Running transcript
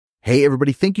Hey,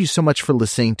 everybody. Thank you so much for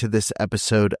listening to this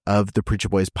episode of the Preacher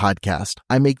Boys podcast.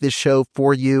 I make this show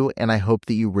for you, and I hope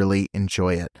that you really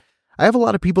enjoy it. I have a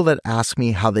lot of people that ask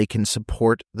me how they can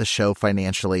support the show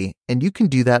financially, and you can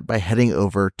do that by heading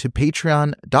over to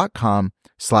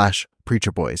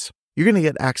patreon.com/preacherboys. You're going to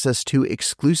get access to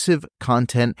exclusive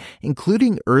content,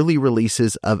 including early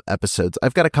releases of episodes.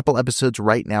 I've got a couple episodes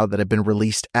right now that have been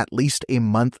released at least a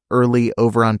month early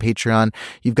over on Patreon.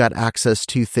 You've got access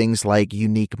to things like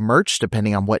unique merch,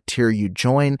 depending on what tier you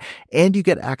join, and you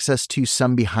get access to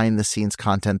some behind-the-scenes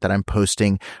content that I'm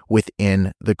posting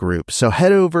within the group. So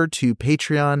head over to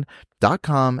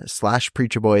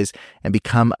patreon.com/preacherboys and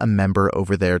become a member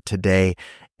over there today.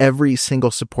 Every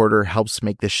single supporter helps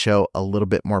make this show a little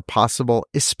bit more possible,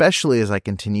 especially as I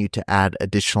continue to add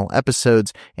additional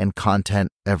episodes and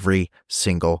content every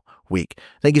single week.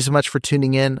 Thank you so much for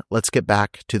tuning in. Let's get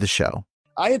back to the show.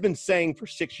 I had been saying for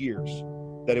 6 years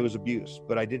that it was abuse,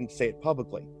 but I didn't say it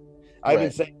publicly. I've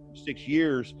been saying for 6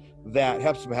 years that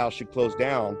Hephzibah House should close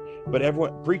down, but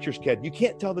preachers you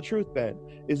can't tell the truth, Ben,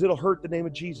 it'll hurt the name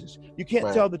of Jesus. You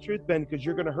can't tell the truth, Ben, because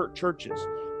you're going to hurt churches.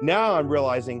 Now I'm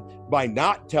realizing by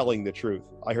not telling the truth,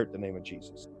 I hurt the name of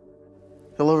Jesus.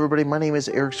 Hello, everybody. My name is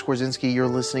Eric Skwarczynski. You're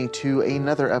listening to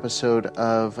another episode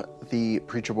of the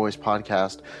Preacher Boys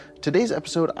podcast. Today's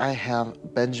episode, I have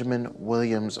Benjamin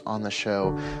Williams on the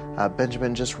show.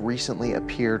 Benjamin just recently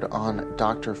appeared on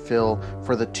Dr. Phil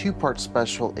for the two-part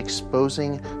special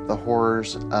exposing the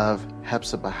horrors of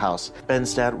Hephzibah House.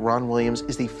 Ben's dad, Ron Williams,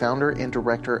 is the founder and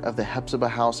director of the Hephzibah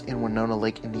House in Winona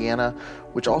Lake, Indiana,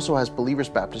 which also has Believers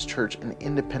Baptist Church, an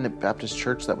independent Baptist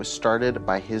church that was started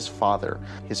by his father.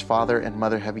 His father and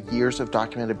mother have years of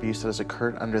documented abuse that has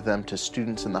occurred under them to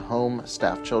students in the home,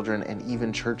 staff children, and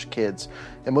even church kids.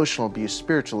 Emotional abuse,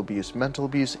 spiritual abuse, mental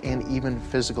abuse, and even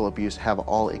physical abuse have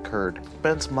all occurred.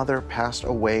 Ben's mother passed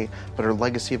away, but her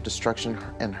legacy of destruction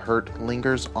and hurt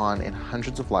lingers on in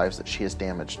hundreds of lives that she has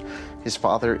damaged. His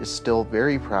father is still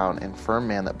very proud and firm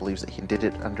man that believes that he did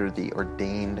it under the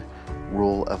ordained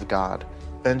rule of God.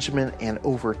 Benjamin and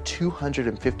over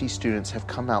 250 students have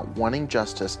come out wanting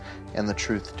justice and the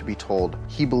truth to be told.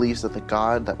 He believes that the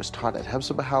God that was taught at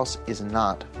Hephzibah House is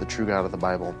not the true God of the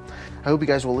Bible. I hope you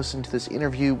guys will listen to this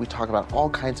interview. We talk about all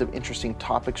kinds of interesting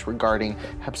topics regarding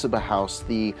Hephzibah House,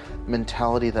 the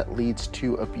mentality that leads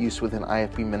to abuse within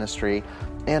IFB ministry,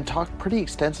 and talk pretty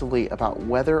extensively about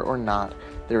whether or not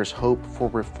there is hope for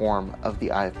reform of the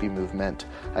IFB movement.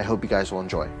 I hope you guys will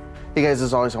enjoy. Hey guys,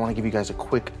 as always, I want to give you guys a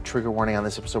quick trigger warning on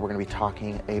this episode. We're going to be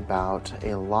talking about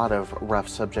a lot of rough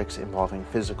subjects involving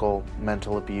physical,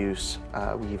 mental abuse.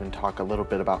 We even talk a little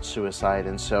bit about suicide.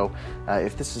 And so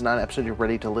if this is not an episode you're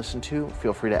ready to listen to,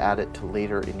 feel free to add it to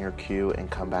later in your queue and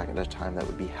come back at a time that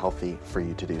would be healthy for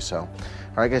you to do so. All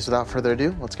right, guys, without further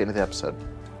ado, let's get into the episode.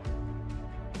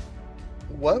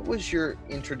 What was your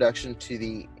introduction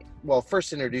to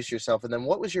first introduce yourself, and then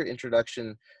what was your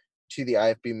introduction to the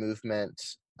IFB movement?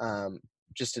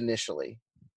 Just initially.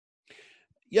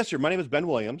 Yes, sir. My name is Ben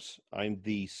Williams. I'm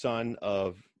the son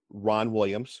of Ron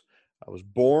Williams. I was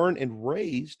born and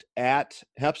raised at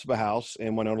Hephzibah House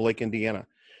in Winona Lake, Indiana.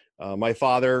 My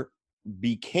father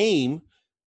became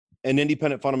an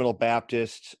independent fundamental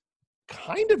Baptist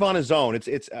kind of on his own.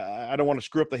 I don't want to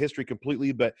screw up the history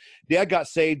completely, but Dad got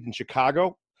saved in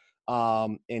Chicago.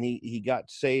 And he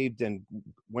got saved and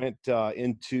went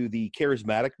into the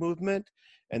charismatic movement.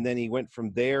 And then he went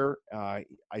from there. I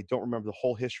don't remember the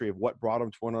whole history of what brought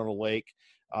him to Winona Lake,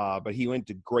 but he went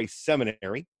to Grace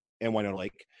Seminary in Winona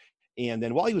Lake. And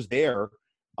then while he was there,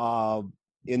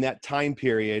 in that time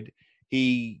period,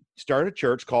 he started a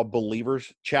church called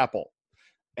Believers Chapel.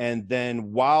 And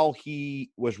then while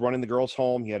he was running the girls'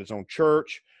 home, he had his own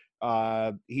church.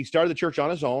 He started the church on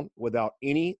his own without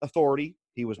any authority.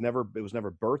 It was never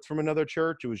birthed from another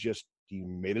church. It was just, he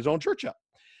made his own church up.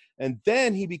 And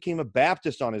then he became a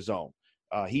Baptist on his own.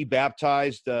 He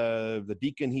baptized the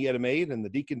deacon he had made, and the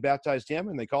deacon baptized him,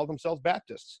 and they called themselves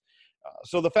Baptists.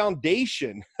 So the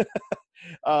foundation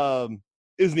isn't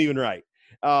even right.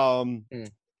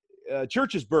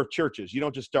 Churches birth churches. You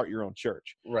don't just start your own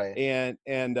church. Right. And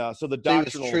so the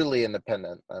doctrinal... He was truly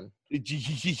independent then.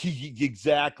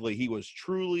 Exactly. He was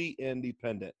truly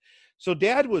independent. So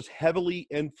Dad was heavily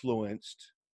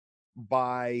influenced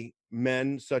by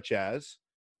men such as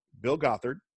Bill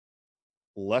Gothard,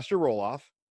 Lester Roloff,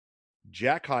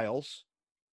 Jack Hyles,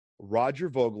 Roger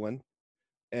Vogelin,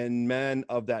 and men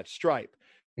of that stripe.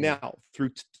 Now, through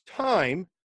time,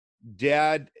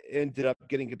 Dad ended up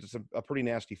getting into a pretty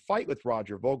nasty fight with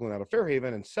Roger Vogelin out of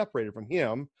Fairhaven and separated from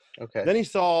him. Okay. Then he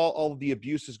saw all of the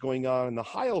abuses going on in the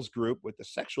Hiles group with the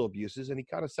sexual abuses, and he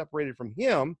kind of separated from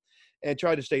him and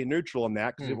tried to stay neutral in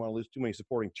that because he didn't want to lose too many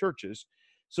supporting churches.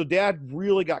 So Dad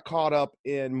really got caught up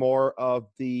in more of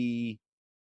the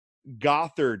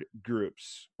Gothard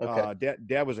groups. Okay.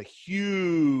 Dad was a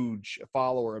huge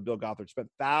follower of Bill Gothard, spent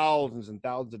thousands and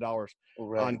thousands of dollars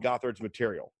on Gothard's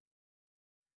material.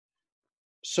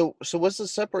 So was the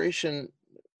separation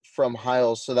from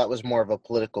Hiles, so that was more of a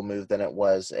political move than it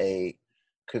was a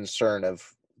concern of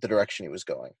the direction he was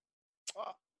going?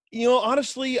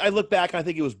 Honestly, I look back and I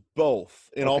think it was both,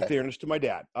 in all fairness to my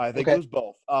dad. I think it was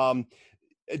both.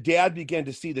 Dad began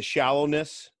to see the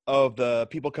shallowness of the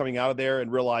people coming out of there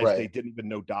and realized they didn't even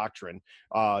know doctrine.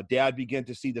 Dad began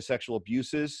to see the sexual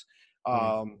abuses.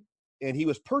 And he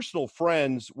was personal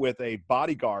friends with a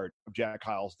bodyguard of Jack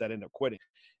Hiles that ended up quitting.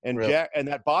 And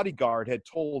that bodyguard had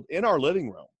told in our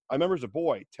living room, I remember as a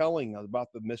boy telling about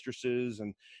the mistresses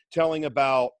and telling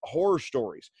about horror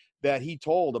stories that he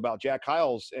told about Jack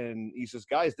Hiles. And he says,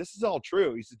 guys, this is all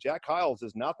true. He says, Jack Hiles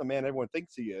is not the man everyone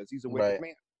thinks he is. He's a wicked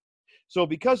man. So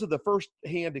because of the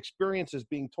firsthand experiences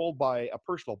being told by a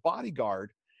personal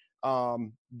bodyguard,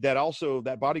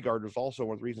 that bodyguard was also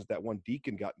one of the reasons that one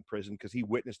deacon got in prison, because he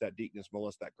witnessed that deaconess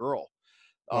molest that girl.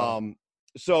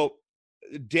 So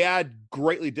Dad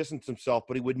greatly distanced himself,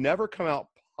 but he would never come out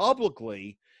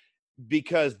publicly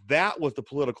because that was the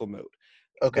political mood.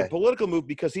 The political move,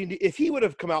 because if he would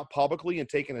have come out publicly and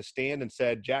taken a stand and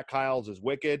said Jack Hiles is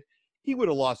wicked, he would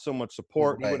have lost so much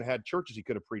support. He wouldn't have had churches he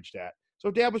could have preached at. So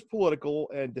Dad was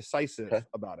political and decisive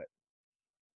about it.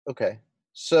 Okay.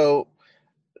 So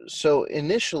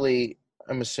initially,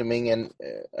 I'm assuming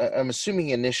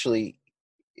initially,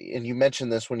 and you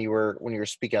mentioned this when you were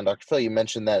speaking on Dr. Phil, you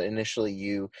mentioned that initially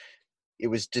it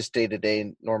was just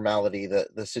day-to-day normality,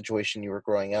 the situation you were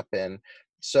growing up in.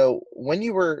 So when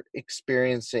you were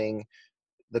experiencing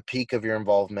the peak of your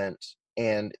involvement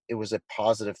and it was a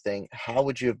positive thing, how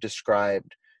would you have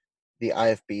described the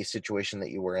IFB situation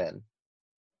that you were in,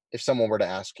 if someone were to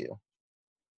ask you?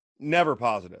 Never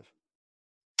positive.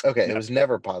 Okay, it was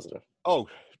never positive. Oh,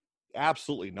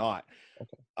 absolutely not.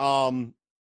 Okay.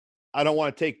 I don't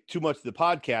want to take too much of the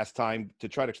podcast time to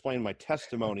try to explain my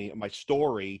testimony, my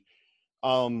story.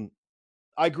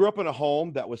 I grew up in a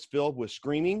home that was filled with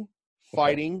screaming,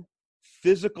 fighting,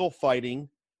 physical fighting,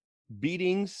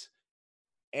 beatings,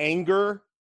 anger,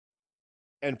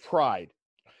 and pride.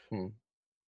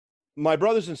 My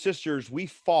brothers and sisters, we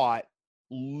fought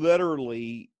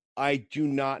literally. I do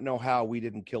not know how we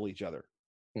didn't kill each other.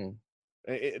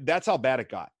 That's how bad it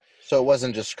got. So it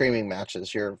wasn't just screaming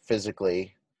matches. You're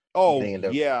physically.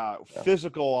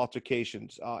 Physical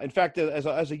altercations. In fact,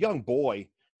 as a young boy,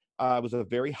 I was a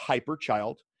very hyper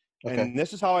child. And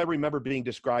this is how I remember being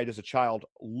described as a child,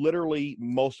 literally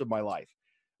most of my life.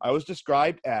 I was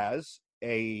described as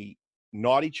a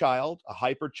naughty child, a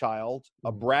hyper child,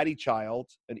 a bratty child,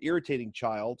 an irritating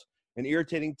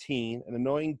teen, an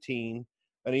annoying teen,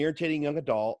 an irritating young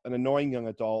adult, an annoying young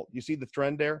adult. You see the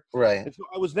trend there? Right. And so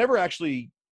I was never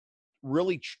actually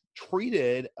really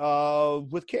treated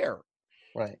with care.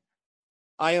 Right.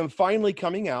 I am finally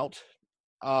coming out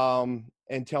and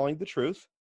telling the truth.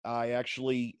 I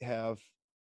actually have,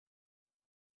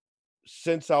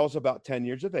 since I was about 10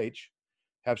 years of age,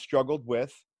 have struggled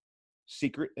with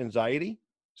secret anxiety,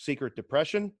 secret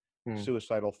depression,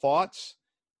 suicidal thoughts,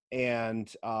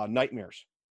 and nightmares.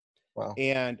 Wow.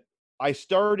 And I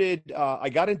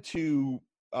got into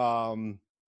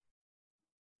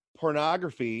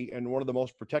pornography in one of the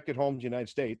most protected homes in the United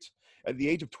States at the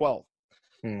age of 12.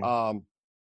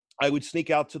 I would sneak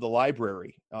out to the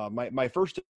library. My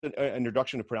first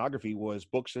introduction to pornography was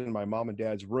books in my mom and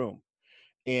dad's room,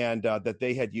 and that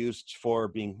they had used for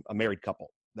being a married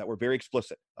couple that were very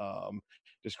explicit,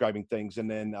 describing things. And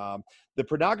then the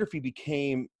pornography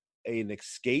became an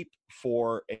escape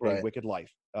for a wicked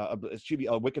life. It should be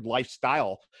a wicked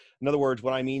lifestyle. In other words,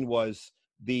 what I mean was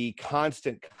the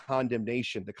constant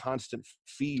condemnation, the constant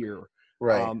fear.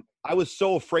 I was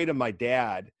so afraid of my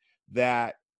dad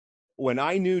that when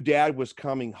I knew Dad was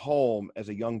coming home as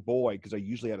a young boy, because I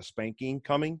usually had a spanking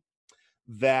coming,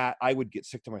 that I would get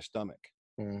sick to my stomach.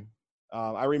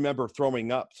 I remember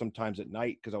throwing up sometimes at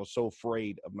night because I was so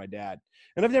afraid of my dad.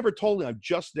 And I've never told him. I'm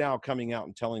just now coming out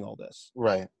and telling all this.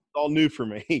 Right. It's all new for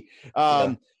me.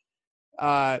 So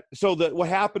what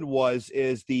happened was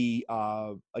the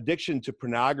addiction to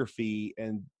pornography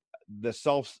and the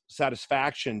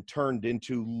self-satisfaction turned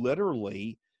into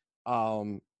literally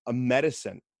a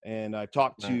medicine. And I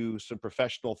talked to some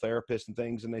professional therapists and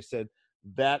things, and they said,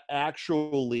 that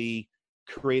actually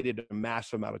created a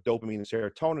massive amount of dopamine and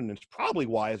serotonin. And it's probably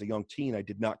why, as a young teen, I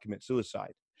did not commit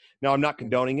suicide. Now, I'm not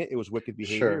condoning it. It was wicked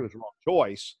behavior. It was a wrong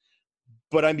choice.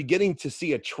 But I'm beginning to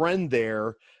see a trend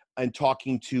there and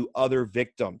talking to other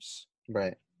victims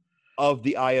Right. of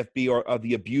the IFB or of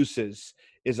the abuses,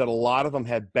 is that a lot of them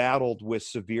had battled with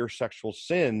severe sexual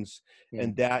sins,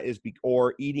 and that is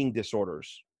or eating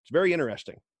disorders. It's very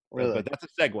interesting. Really? But that's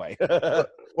a segue.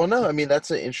 Well, no, I mean,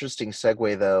 that's an interesting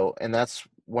segue, though. And that's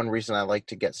one reason I like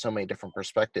to get so many different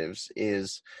perspectives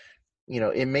is,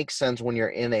 it makes sense when you're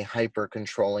in a hyper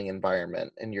controlling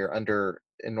environment and you're under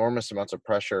enormous amounts of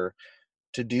pressure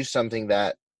to do something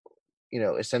that,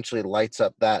 essentially lights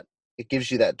up that, it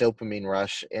gives you that dopamine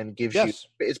rush and gives you, Yes,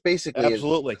 it's basically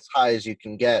absolutely. as high as you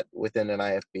can get within an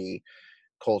IFB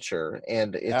culture.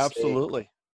 And it's, Absolutely.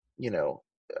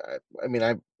 I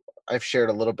mean, I've shared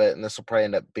a little bit, and this will probably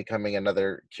end up becoming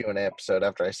another Q&A episode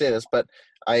after I say this, but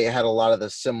I had a lot of the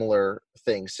similar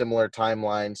things, similar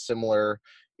timeline, similar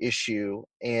issue.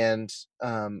 And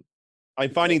I'm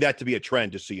finding that to be a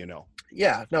trend, just so you know.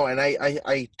 yeah, no, and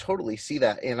I totally see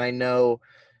that. And I know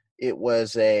it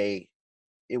was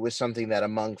something that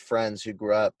among friends who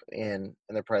grew up in,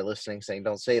 and they're probably listening saying,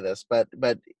 don't say this, but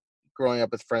growing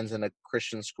up with friends in a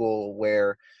Christian school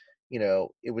where,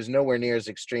 it was nowhere near as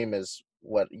extreme as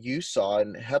what you saw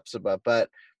in Hepzibah, but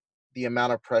the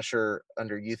amount of pressure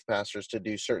under youth pastors to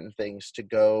do certain things, to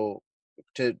go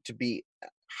to be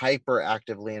hyper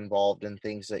actively involved in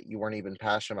things that you weren't even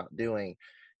passionate about doing,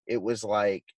 it was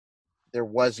like there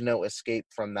was no escape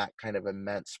from that kind of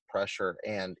immense pressure.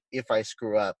 And if I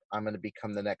screw up, I'm going to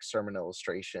become the next sermon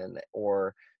illustration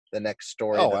or the next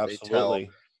story that they tell. Absolutely.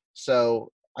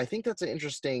 So I think that's an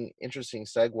interesting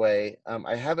segue.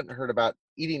 I haven't heard about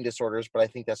eating disorders, but I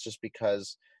think that's just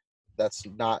because I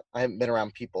haven't been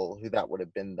around people who that would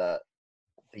have been the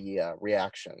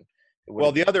reaction.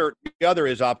 Well, the other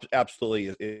is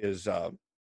absolutely is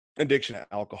addiction to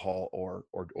alcohol or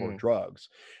drugs.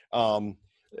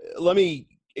 Let me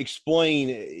explain.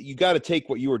 You got to take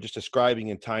what you were just describing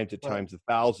in times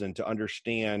 1,000 to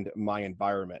understand my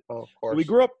environment. Oh, of course.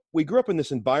 So we grew up in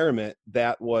this environment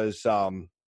that was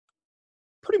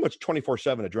pretty much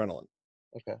 24/7 adrenaline.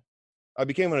 Okay. I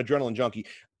became an adrenaline junkie.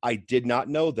 I did not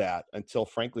know that until,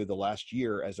 frankly, the last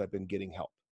year as I've been getting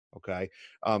help. Okay.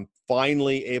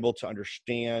 Finally able to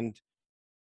understand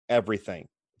everything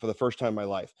for the first time in my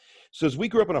life. So as we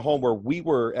grew up in a home where we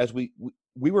were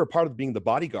a part of being the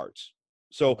bodyguards.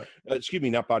 So, excuse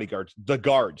me, not bodyguards, the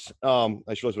guards. I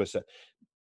should realize what I said.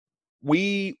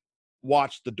 We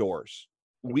watched the doors.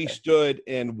 Okay. We stood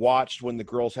and watched when the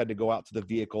girls had to go out to the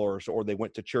vehicle or they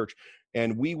went to church,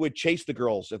 and we would chase the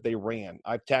girls if they ran.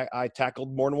 I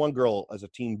tackled more than one girl as a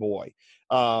teen boy.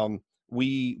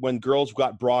 When girls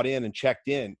got brought in and checked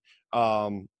in,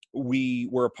 we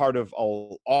were a part of,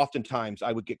 oftentimes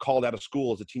I would get called out of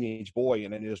school as a teenage boy,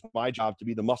 and it was my job to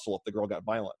be the muscle if the girl got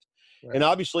violent. Right. And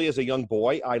obviously as a young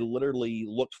boy, I literally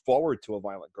looked forward to a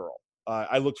violent girl.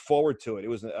 I looked forward to it. It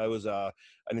was an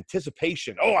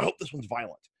anticipation. Oh, I hope this one's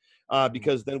violent.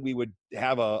 Because then we would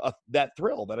have that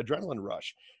thrill, that adrenaline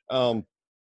rush. All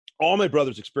my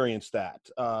brothers experienced that.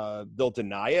 They'll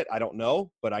deny it. I don't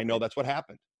know, but I know that's what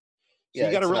happened. So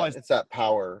you got to realize it's that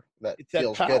power that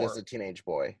feels good as a teenage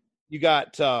boy. You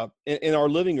got in our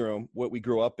living room, what we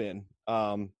grew up in,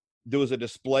 there was a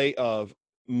display of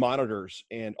monitors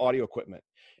and audio equipment.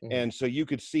 Mm-hmm. And so you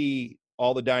could see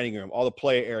all the dining room, all the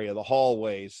play area, the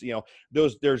hallways,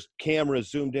 there's cameras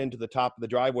zoomed into the top of the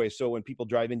driveway. So when people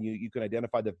drive in, you can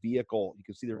identify the vehicle. You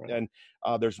can see and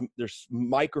there's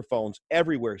microphones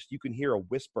everywhere. So you can hear a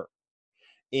whisper.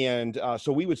 And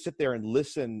so we would sit there and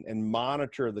listen and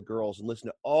monitor the girls and listen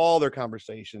to all their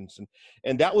conversations.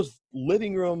 And that was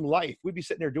living room life. We'd be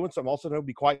sitting there doing something. All of a sudden it would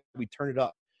be quiet. We'd turn it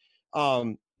up.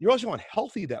 You realize how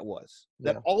unhealthy that was.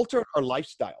 That altered our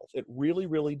lifestyles. It really,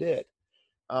 really did.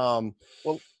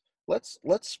 Well, let's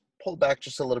pull back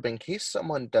just a little bit in case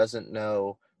someone doesn't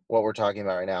know what we're talking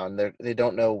about right now. And they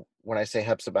don't know when I say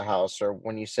Hepzibah House or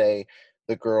when you say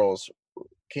the girls,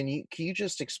 can you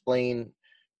just explain,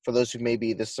 for those who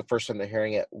maybe this is the first time they're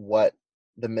hearing it, what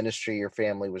the ministry your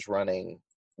family was running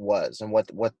was, and what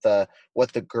the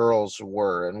girls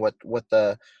were, and what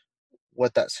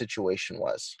that situation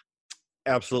was?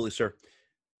 Absolutely, sir.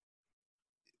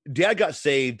 Dad got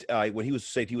saved when he was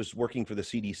saved. He was working for the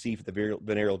CDC for the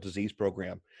venereal disease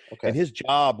program. Okay. And his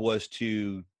job was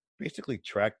to basically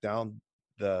track down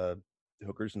the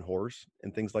hookers and whores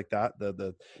and things like that.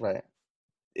 Right.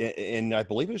 And I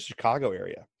believe it was Chicago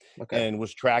area. Okay. And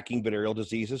was tracking venereal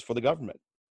diseases for the government.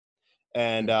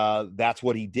 And that's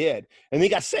what he did. And he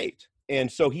got saved.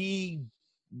 And so he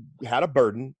had a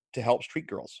burden to help street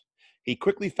girls. He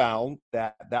quickly found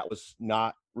that that was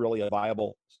not really a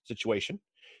viable situation.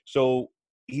 So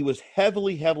he was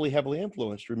heavily, heavily, heavily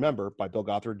influenced, remember, by Bill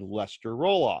Gothard and Lester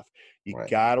Roloff. You Right.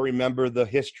 got to remember the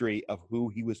history of who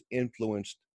he was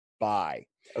influenced by.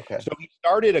 Okay. So he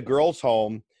started a girls'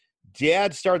 home.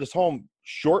 Dad started this home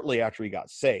shortly after he got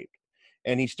saved.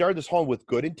 And he started this home with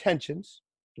good intentions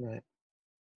Right.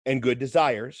 and good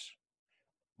desires,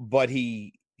 but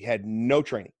he had no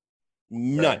training,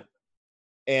 none. Right.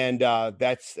 And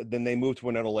that's then they moved to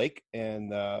Winona Lake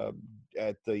and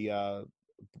at the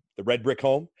red brick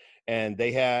home, and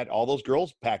they had all those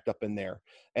girls packed up in there.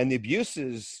 And the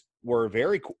abuses were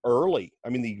very early. I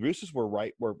mean, the abuses were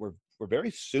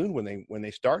very soon when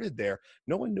they started there.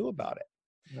 No one knew about it.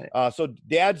 Right. So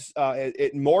Dad's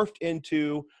it morphed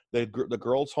into the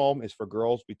girls' home is for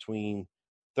girls between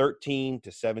 13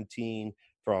 to 17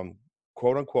 from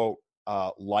quote unquote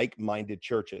like-minded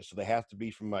churches. So they have to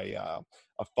be from a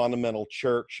fundamental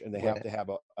church, and they have Right. to have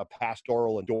a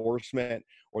pastoral endorsement,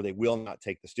 or they will not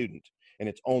take the student. And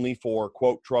it's only for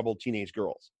quote troubled teenage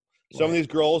girls. Some of Right. these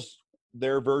girls,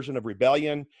 their version of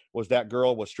rebellion was that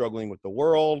girl was struggling with the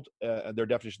world. Their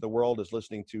definition of the world is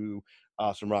listening to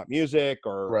some rock music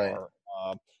Right. or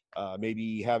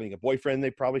maybe having a boyfriend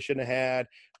they probably shouldn't have had,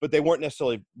 but they weren't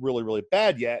necessarily really, really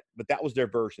bad yet. But that was their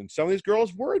version. Some of these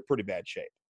girls were in pretty bad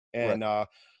shape. Right. And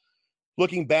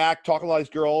looking back, talking to a lot of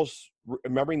these girls,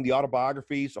 remembering the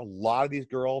autobiographies, a lot of these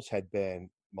girls had been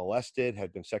molested,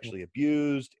 had been sexually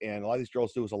abused. And a lot of these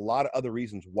girls, there was a lot of other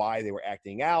reasons why they were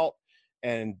acting out.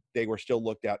 And they were still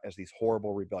looked at as these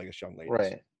horrible, rebellious young ladies.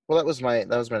 Right. Well, that was my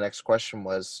next question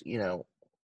was,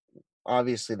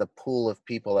 obviously the pool of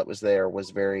people that was there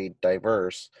was very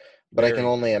diverse, but I can Very.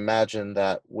 only imagine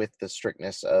that with the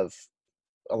strictness of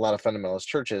a lot of fundamentalist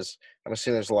churches, I'm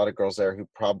assuming there's a lot of girls there who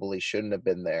probably shouldn't have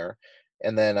been there.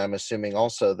 And then I'm assuming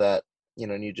also that,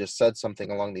 and you just said something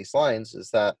along these lines,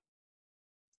 is that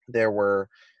there were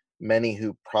many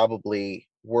who probably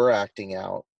were acting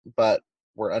out, but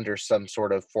were under some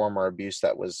sort of form or abuse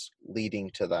that was leading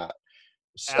to that.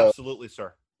 So, Absolutely,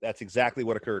 sir. That's exactly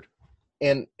what occurred.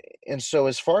 and so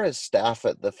as far as staff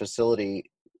at the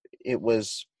facility, it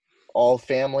was all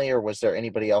family, or was there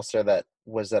anybody else there that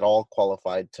was at all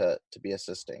qualified to be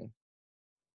assisting?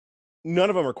 None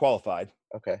of them are qualified.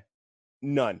 Okay.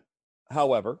 None.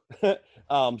 However,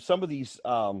 some of these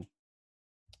staff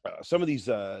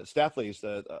ladies,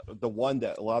 the one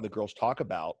that a lot of the girls talk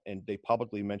about, and they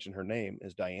publicly mention her name,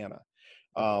 is Diana.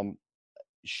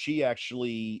 She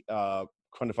actually,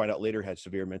 come to find out later, had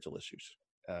severe mental issues,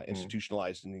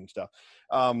 institutionalized and stuff.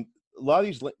 A lot of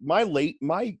these,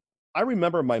 I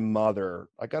remember my mother.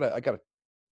 I gotta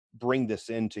bring this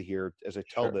into here as I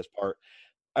tell Sure. this part.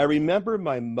 I remember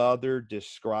my mother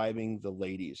describing the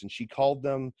ladies, and she called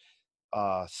them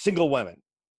single women.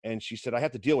 And she said, I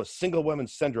have to deal with single women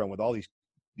syndrome with all these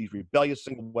rebellious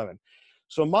single women.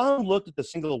 So Mom looked at the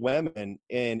single women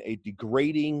in a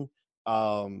degrading,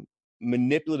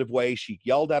 manipulative way. She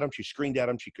yelled at them, she screamed at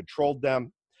them, she controlled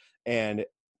them. And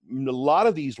a lot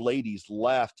of these ladies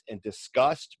left in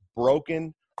disgust,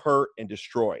 broken, hurt, and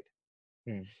destroyed.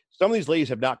 Some of these ladies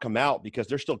have not come out because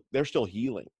they're still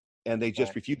healing, and they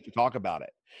just refuse to talk about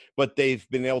it. But they've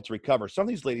been able to recover. Some of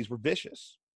these ladies were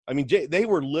vicious. I mean, they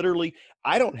were literally,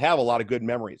 I don't have a lot of good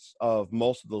memories of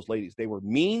most of those ladies. They were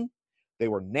mean, they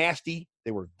were nasty,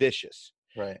 they were vicious.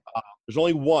 Right. There's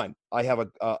only one I have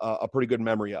a pretty good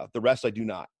memory of. The rest I do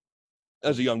not,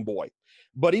 as a young boy.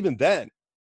 But even then,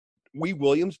 we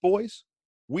Williams boys,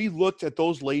 we looked at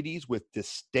those ladies with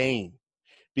disdain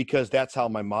because that's how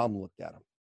my mom looked at them.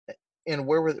 And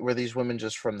where were these women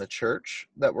just from the church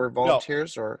that were No.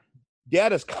 volunteers, or?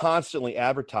 Dad has constantly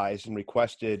advertised and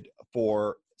requested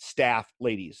for staff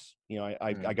ladies.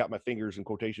 I got my fingers in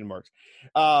quotation marks.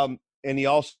 And he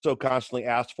also constantly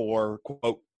asked for,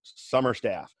 quote, summer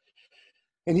staff.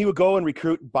 And he would go and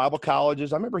recruit Bible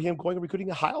colleges. I remember him going and recruiting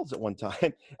the Hiles at one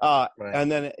time. Right.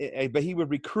 And then, but he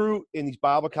would recruit in these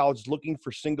Bible colleges looking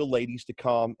for single ladies to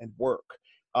come and work.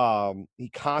 He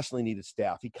constantly needed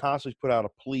staff. He constantly put out a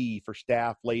plea for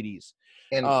staff ladies.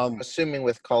 And assuming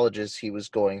with colleges, he was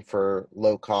going for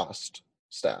low cost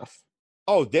staff.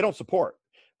 Oh, they don't support.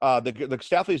 The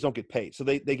staff ladies don't get paid. So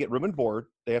they get room and board.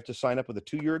 They have to sign up with a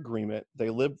 2-year agreement.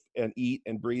 They live and eat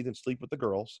and breathe and sleep with the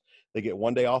girls. They get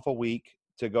 1 day off a week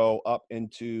to go up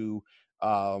into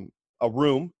a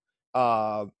room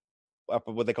up at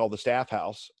what they call the staff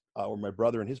house, where my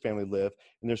brother and his family live.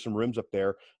 And there's some rooms up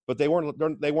there, but they weren't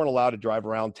allowed to drive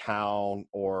around town,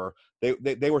 or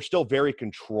they were still very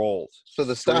controlled. So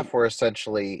the staff were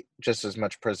essentially just as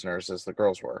much prisoners as the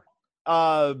girls were.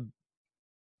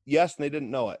 Yes, and they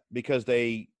didn't know it because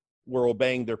they were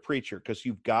obeying their preacher. Because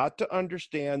you've got to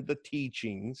understand the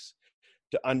teachings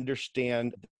to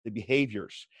understand the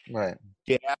behaviors. Right.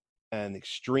 Dad and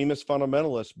extremist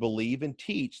fundamentalists believe and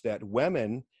teach that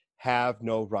women have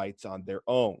no rights on their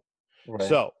own. Right.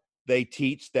 So they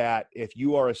teach that if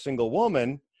you are a single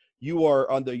woman, you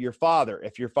are under your father.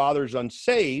 If your father's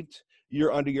unsaved,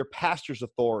 you're under your pastor's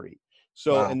authority.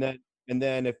 So Wow. and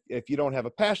then if you don't have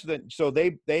a pastor, then so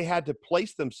they had to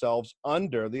place themselves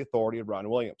under the authority of Ron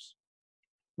Williams.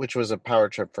 Which was a power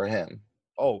trip for him.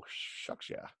 Oh shucks,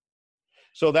 yeah.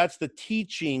 So that's the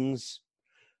teachings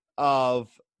of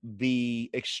the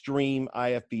extreme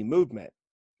IFB movement.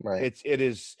 Right. It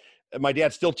is my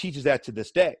dad still teaches that to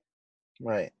this day.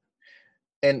 Right.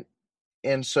 And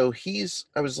so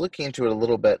I was looking into it a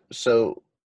little bit. So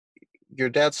your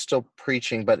dad's still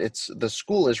preaching, but the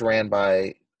school is ran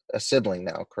by a sibling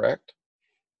now, correct?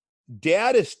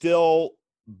 Dad is still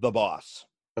the boss.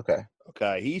 Okay.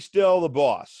 Okay, he's still the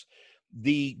boss.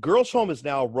 The girls' home is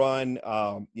now run.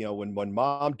 When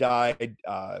mom died,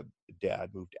 dad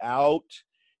moved out,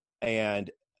 and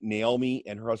Naomi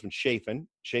and her husband Chafin.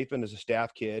 Chafin is a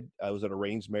staff kid. It was an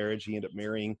arranged marriage. He ended up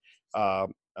marrying a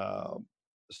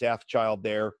staff child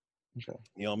there. Okay.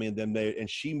 Naomi and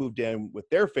she moved in with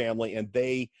their family, and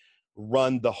they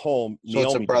run the home. So it's a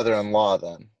Naomi does. brother-in-law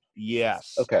then.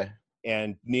 Yes. Okay.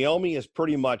 And Naomi is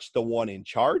pretty much the one in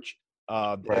charge.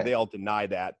 Right. They all deny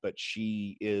that, but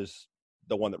she is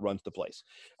the one that runs the place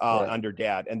Right. under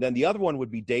dad. And then the other one would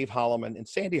be Dave Holloman and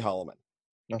Sandy Holloman.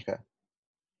 Okay.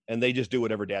 And they just do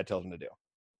whatever dad tells them to do.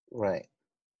 Right.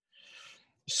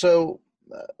 So,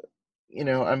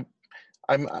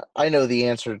 I know the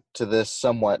answer to this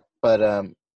somewhat, but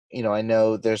I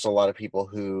know there's a lot of people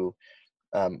who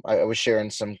I was sharing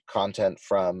some content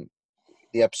from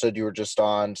the episode you were just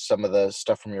on, some of the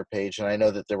stuff from your page, and I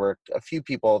know that there were a few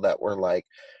people that were like,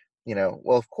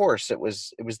 well, of course it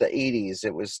was the 80s,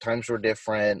 it was times were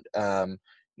different.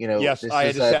 Yes, this I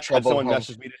is just a had troubled someone home.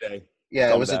 message me today. Yeah,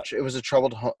 Tell me that. it was a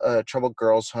troubled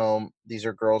girls' home. These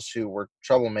are girls who were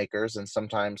troublemakers, and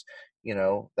sometimes,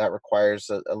 that requires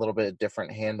a little bit of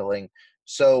different handling.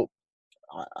 So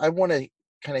I want to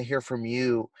kind of hear from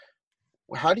you.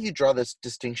 How do you draw this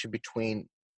distinction between,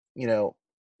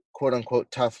 quote unquote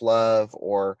tough love,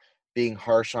 or being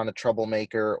harsh on a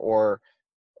troublemaker, or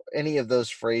any of those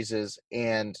phrases,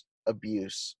 and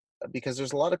abuse? Because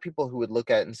there's a lot of people who would look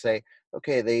at it and say,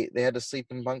 okay, they had to sleep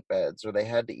in bunk beds, or they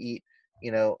had to eat,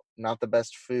 not the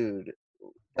best food,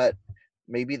 but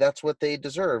maybe that's what they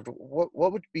deserved.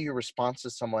 What would be your response to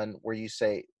someone where you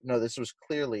say, no, this was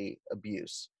clearly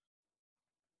abuse?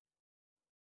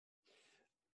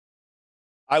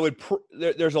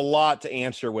 There's a lot to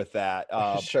answer with that.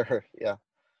 Sure. Yeah.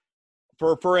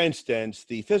 For instance,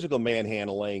 the physical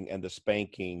manhandling and the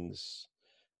spankings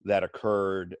that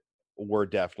occurred were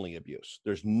definitely abuse.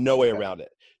 There's no way Okay. around it.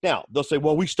 Now, they'll say,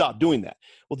 well, we stopped doing that.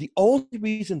 Well, the only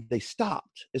reason they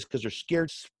stopped is because they're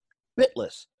scared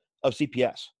spitless of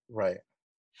CPS. Right.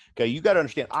 Okay, you got to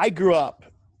understand, I grew up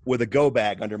with a go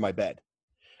bag under my bed.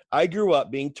 I grew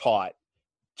up being taught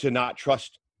to not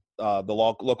trust the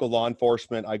local law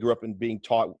enforcement. I grew up in being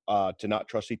taught to not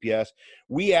trust CPS.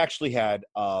 We actually had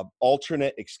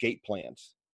alternate escape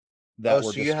plans that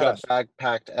were So you had a discussed. bag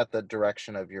packed at the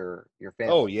direction of your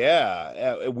family. Oh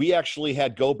yeah, we actually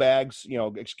had go bags,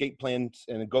 escape plans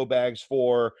and go bags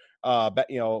for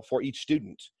for each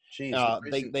student. Jeez, no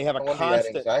reason. They have a No wonder you had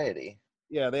constant anxiety.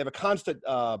 they have a constant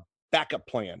backup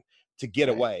plan to get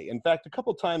Right. away. In fact, a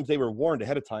couple of times they were warned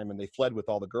ahead of time and they fled with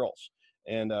all the girls.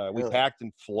 And we Really? packed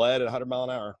and fled at 100 mile an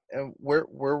hour. And what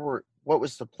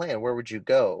was the plan? Where would you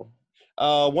go?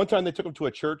 One time they took them to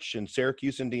a church in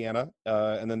Syracuse, Indiana,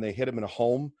 and then they hid them in a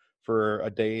home for a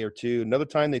day or two. Another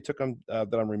time they took them,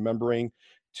 that I'm remembering,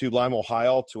 to Lima,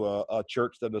 Ohio, to a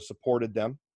church that has supported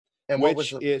them, And what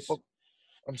was which the? is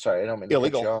I'm sorry, I don't mean to cut you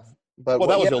illegal. off. But Well,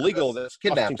 that was yeah, illegal. That's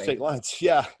crossing kidnapping. state lines.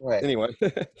 Yeah. Right. Anyway,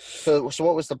 So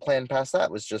what was the plan past that?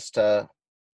 Was just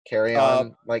carry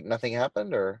on like nothing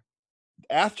happened, or?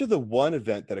 after the one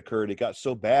event that occurred, it got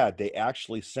so bad they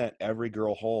actually sent every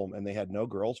girl home, and they had no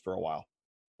girls for a while.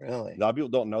 A Really? lot of people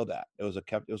don't know that it was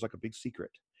like a big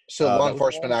secret. So law That was a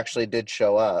enforcement long. actually did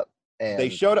show up, They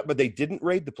and showed up, but they didn't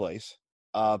raid the place.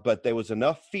 But there was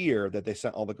enough fear that they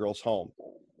sent all the girls home.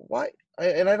 why?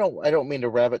 I don't mean to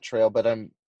rabbit trail, but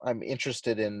I'm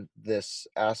interested in this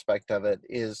aspect of it.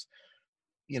 Is,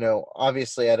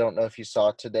 obviously, I don't know if you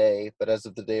saw today, but as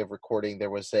of the day of recording, there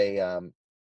was a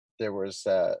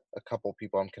couple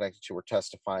people I'm connected to were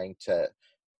testifying to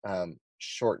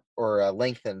short or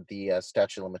lengthen the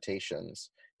statute of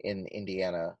limitations in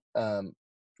Indiana.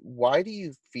 Why do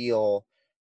you feel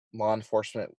law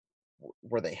enforcement,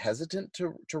 were they hesitant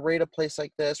to raid a place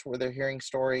like this? Were they hearing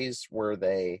stories?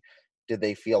 Did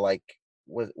they feel like,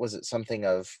 was it something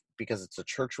of, because it's a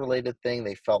church related thing,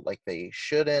 they felt like they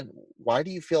shouldn't? Why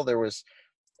do you feel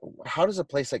how does a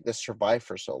place like this survive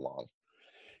for so long?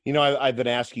 I've been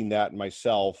asking that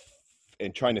myself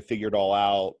and trying to figure it all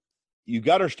out. You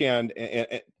got to understand,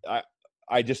 and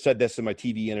I just said this in my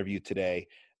TV interview today.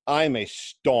 I'm a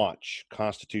staunch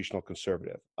constitutional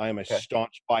conservative. I am a Okay.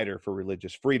 staunch fighter for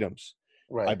religious freedoms.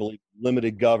 I Right. believe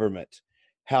limited government.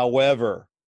 However,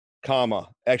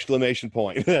 exclamation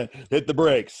point, hit the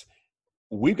brakes.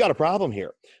 We've got a problem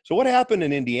here. So what happened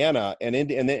in Indiana,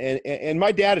 and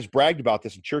my dad has bragged about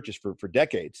this in churches for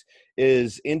decades,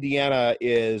 is Indiana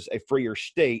is a freer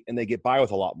state and they get by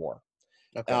with a lot more.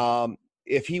 Okay.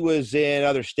 If he was in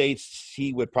other states,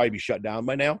 he would probably be shut down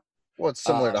by now. Well, it's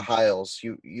similar to Hiles.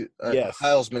 Yes.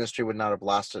 Hiles ministry would not have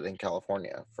lasted in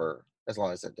California for as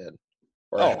long as it did,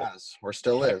 or it Oh, has, or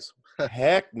still heck, is.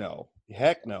 heck no.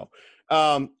 Heck no.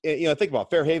 Think about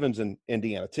Fairhaven's in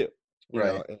Indiana too.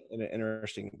 Right. An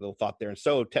interesting little thought there. And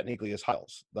so technically is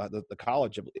Hiles. The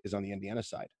college is on the Indiana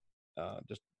side.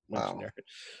 Just mention there.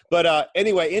 But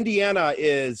anyway, Indiana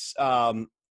is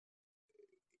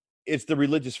it's the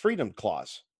religious freedom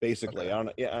clause, basically. Okay. I don't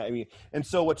know. Yeah, I mean, and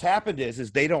so what's happened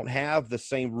is they don't have the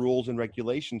same rules and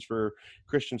regulations for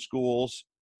Christian schools,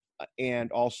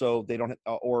 and also they don't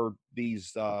or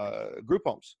these group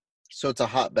homes. So it's a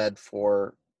hotbed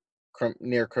for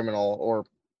near criminal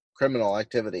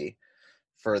activity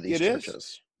for these churches.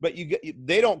 Is, but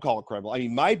they don't call it criminal. I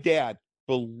mean, my dad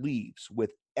believes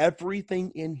with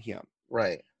everything in him,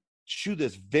 right, to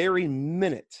this very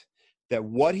minute, that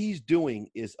what he's doing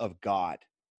is of God.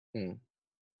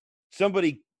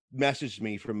 Somebody messaged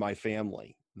me from my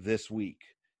family this week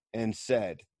and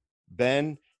said,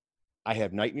 Ben, I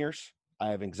have nightmares, I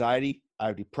have anxiety, I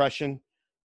have depression,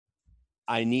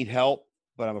 I need help,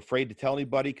 but I'm afraid to tell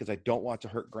anybody because I don't want to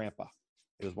hurt Grandpa.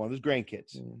 It was one of his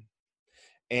grandkids.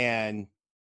 And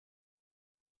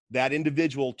that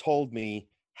individual told me,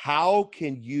 how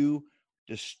can you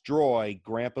destroy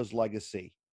Grandpa's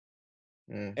legacy?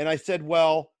 And I said,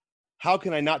 well, how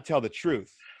can I not tell the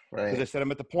truth? Because I said,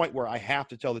 I'm at the point where I have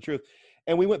to tell the truth.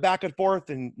 And we went back and forth,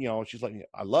 and she's like,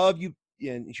 I love you.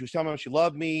 And she was telling me she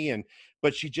loved me,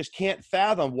 but she just can't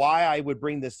fathom why I would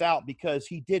bring this out, because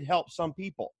he did help some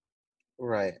people.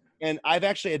 Right. And I've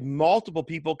actually had multiple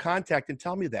people contact and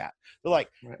tell me that. They're like,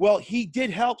 well, he did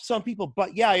help some people,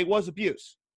 but yeah, it was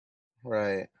abuse.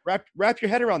 Right. Wrap your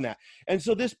head around that. And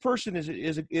so this person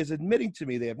is admitting to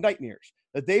me they have nightmares,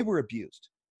 that they were abused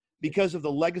because of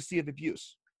the legacy of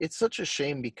abuse. It's such a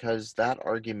shame, because that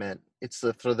argument, it's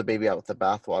the throw the baby out with the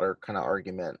bathwater kind of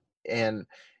argument. And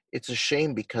it's a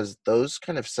shame because those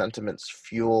kind of sentiments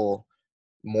fuel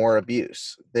more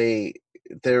abuse.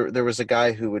 There was a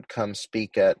guy who would come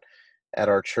speak at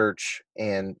our church,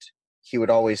 and he would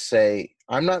always say,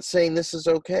 I'm not saying this is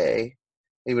okay.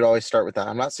 He would always start with that.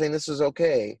 I'm not saying this is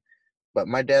okay, but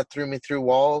my dad threw me through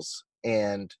walls,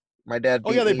 and my dad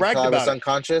beat me until I was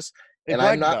unconscious. And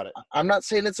I'm not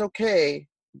saying it's okay,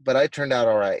 but I turned out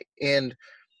all right. And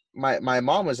my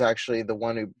mom was actually the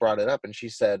one who brought it up, and she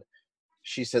said,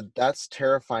 that's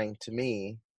terrifying to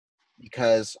me,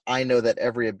 because I know that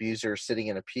every abuser sitting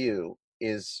in a pew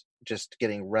is just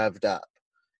getting revved up.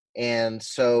 And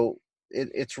so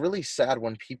it's really sad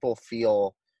when people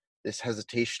feel this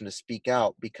hesitation to speak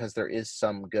out, because there is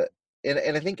some good.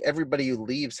 And I think everybody who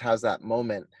leaves has that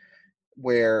moment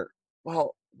where,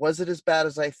 well, was it as bad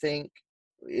as I think?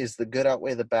 Is the good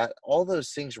outweigh the bad? All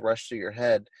those things rush through your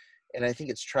head. And I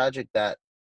think it's tragic that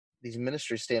these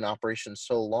ministries stay in operation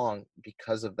so long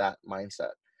because of that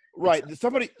mindset. Right.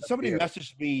 Somebody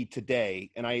messaged me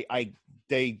today, and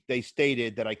they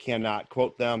stated that I cannot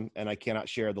quote them and I cannot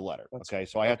share the letter. Okay.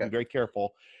 So I have to be very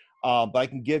careful. But I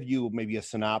can give you maybe a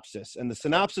synopsis. And the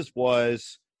synopsis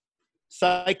was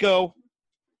psycho,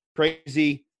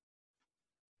 crazy,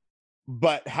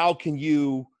 but how can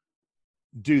you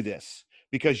do this?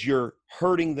 Because you're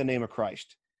hurting the name of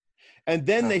Christ. And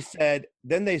then they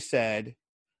said,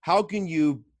 how can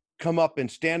you come up and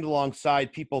stand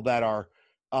alongside people that are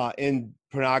in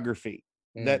pornography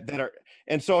that are,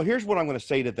 and so here's what I'm going to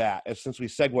say to that, since we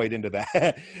segued into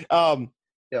that.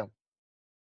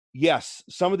 Yes,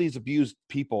 some of these abused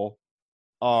people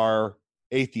are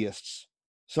atheists.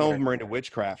 Some of them are into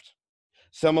witchcraft.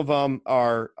 Some of them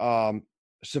are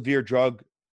severe drug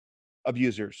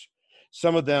abusers.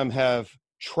 Some of them have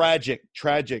tragic,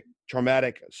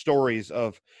 traumatic stories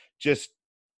of just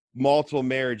multiple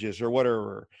marriages or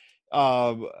whatever.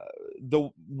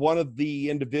 One of the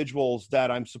individuals that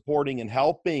I'm supporting and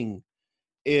helping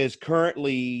is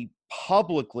currently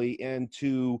publicly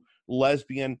into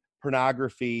lesbian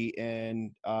pornography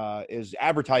and is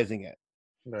advertising it.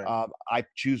 Right. I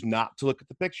choose not to look at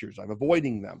the pictures. I'm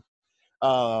avoiding them.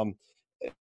 Um,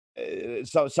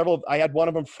 so several, I had one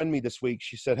of them friend me this week.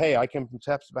 She said, "Hey, I came from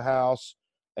Hepzibah House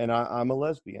and I'm a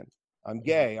lesbian. I'm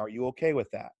gay. Are you okay with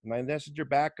that?" And I messaged her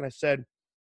back and I said,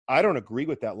 "I don't agree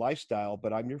with that lifestyle,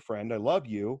 but I'm your friend. I love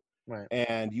you. Right.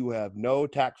 And you have no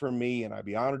tact from me. And I'd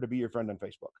be honored to be your friend on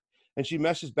Facebook." And she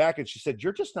messaged back and she said,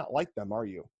 "You're just not like them, are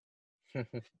you?"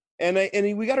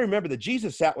 And we got to remember that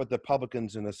Jesus sat with the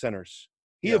publicans and the sinners.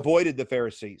 He Yeah. avoided the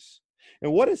Pharisees.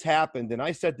 And what has happened, and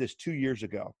I said this 2 years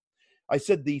ago, I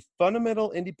said the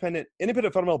independent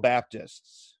fundamental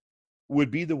Baptists would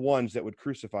be the ones that would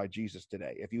crucify Jesus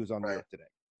today if he was on the Right. earth today.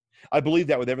 I believe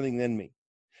that with everything in me.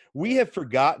 We have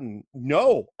forgotten,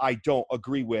 no, I don't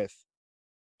agree with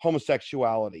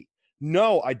homosexuality.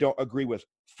 No, I don't agree with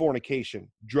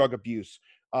fornication, drug abuse,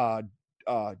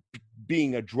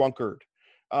 being a drunkard.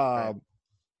 Right.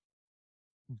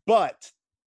 But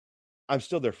I'm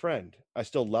still their friend. I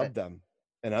still love Right. them.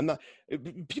 And I'm not,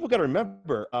 people got to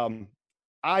remember,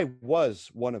 I was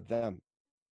one of them.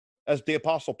 As the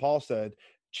Apostle Paul said,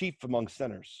 chief among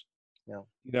sinners. Yeah.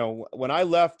 You know, when I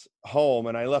left home,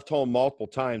 and I left home multiple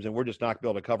times, and we're just not going to be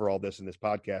able to cover all this in this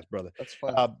podcast, brother. That's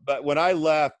fine. But when I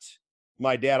left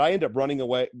my dad, I ended up running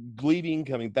away, leaving,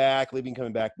 coming back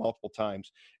multiple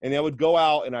times. And I would go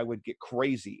out and I would get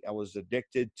crazy. I was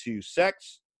addicted to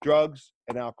sex, drugs,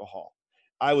 and alcohol.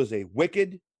 I was a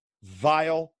wicked,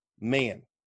 vile man.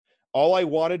 All I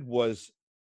wanted was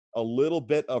a little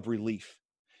bit of relief.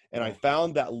 And I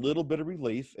found that little bit of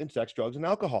relief in sex, drugs, and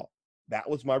alcohol. That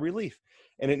was my relief.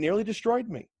 And it nearly destroyed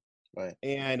me. Right.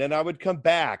 And then I would come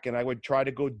back and I would try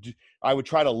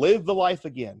to live the life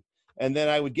again. And then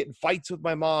I would get in fights with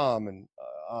my mom and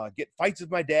get fights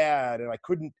with my dad. And I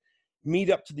couldn't meet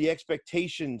up to the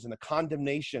expectations and the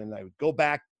condemnation. And I would go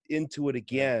back into it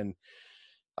again.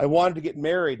 I wanted to get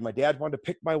married. My dad wanted to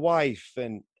pick my wife.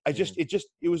 And it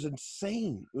was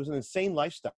insane. It was an insane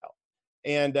lifestyle.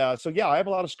 And so, yeah, I have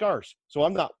a lot of scars. So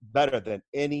I'm not better than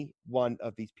any one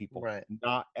of these people. Right.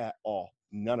 Not at all.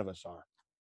 None of us are.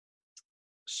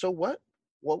 So what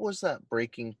was that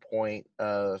breaking point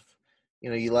of,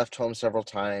 you left home several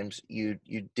times, you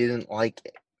didn't like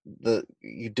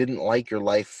your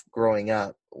life growing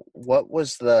up. What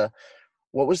was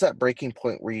that breaking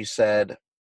point where you said,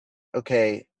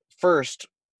 okay, first,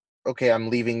 okay,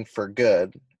 I'm leaving for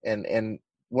good, and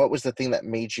what was the thing that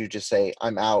made you just say,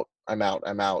 I'm out,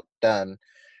 done?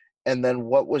 And then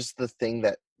what was the thing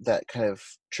that kind of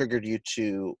triggered you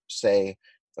to say,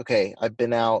 okay, I've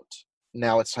been out,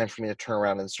 now it's time for me to turn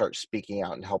around and start speaking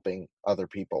out and helping other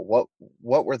people?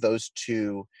 What were those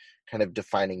two kind of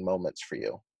defining moments for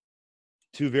you?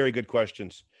 Two very good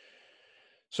questions.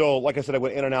 So, like I said, I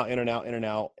went in and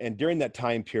out. And during that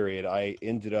time period, I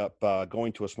ended up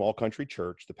going to a small country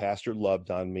church. The pastor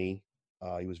loved on me.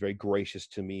 He was very gracious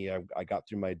to me. I got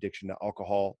through my addiction to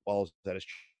alcohol while I was at his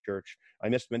church. I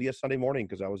missed many a Sunday morning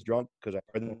because I was drunk, because I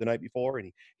prayed the night before,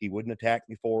 and he wouldn't attack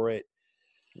me for it.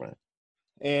 Right.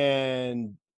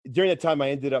 And during that time,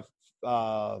 I ended up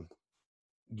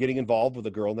getting involved with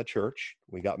a girl in the church.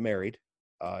 We got married.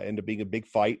 Ended up being a big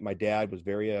fight. My dad was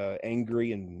very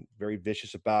angry and very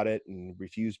vicious about it and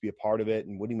refused to be a part of it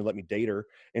and wouldn't even let me date her.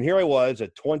 And here I was, a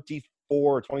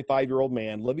 24, 25-year-old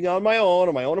man living on my own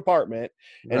in my own apartment,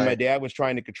 and Right. my dad was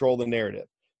trying to control the narrative.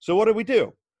 So what did we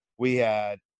do? We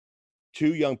had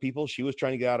two young people. She was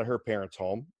trying to get out of her parents'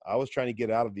 home. I was trying to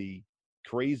get out of the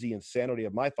crazy insanity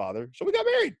of my father. So we got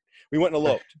married. We went and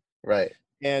eloped. Right.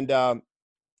 And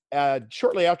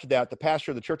shortly after that, the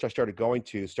pastor of the church I started going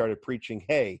to started preaching,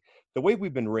 hey, the way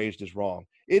we've been raised is wrong.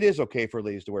 It is okay for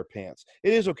ladies to wear pants.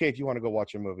 It is okay if you want to go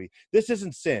watch a movie. This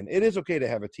isn't sin. It is okay to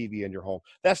have a TV in your home.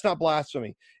 That's not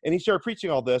blasphemy. And he started preaching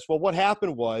all this. Well, what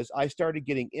happened was I started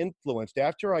getting influenced.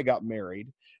 After I got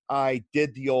married, I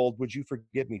did the old "would you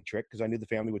forgive me" trick, because I knew the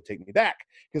family would take me back,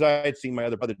 because I had seen my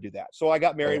other brother do that. So I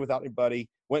got married without anybody,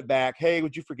 went back, hey,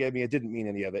 would you forgive me? I didn't mean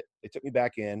any of it. They took me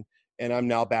back in, and I'm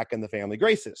now back in the family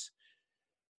graces.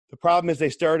 The problem is they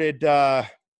started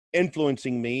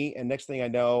influencing me, and next thing I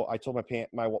know, I told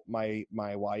my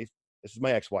wife, this is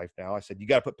my ex-wife now, I said, you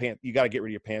got to get rid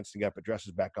of your pants, and you got to put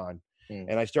dresses back on.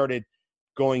 And I started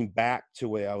going back to the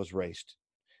way I was raised,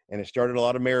 and it started a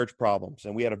lot of marriage problems,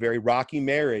 and we had a very rocky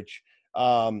marriage.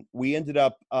 We ended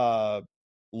up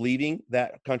leaving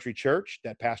that country church.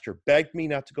 That pastor begged me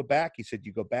not to go back. He said,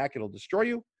 you go back, it'll destroy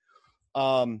you.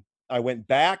 I went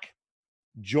back,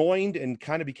 joined, and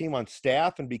kind of became on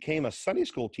staff and became a Sunday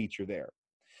school teacher there.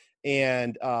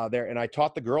 And I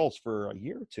taught the girls for a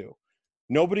year or two.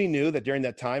 Nobody knew that during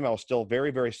that time I was still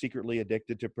very, very secretly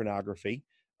addicted to pornography.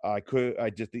 I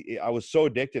was so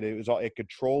addicted. It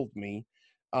controlled me.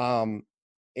 And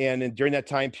then during that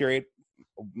time period,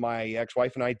 my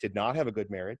ex-wife and I did not have a good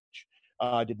marriage.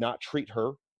 Did not treat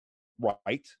her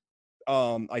right.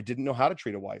 I didn't know how to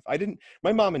treat a wife.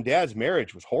 My mom and dad's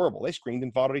marriage was horrible. They screamed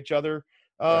and fought at each other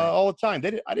all the time.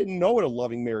 I didn't know what a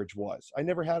loving marriage was. I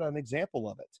never had an example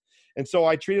of it. And so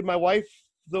I treated my wife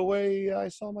the way I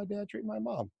saw my dad treat my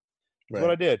mom. That's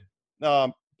what I did.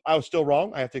 I was still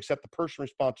wrong. I have to accept the personal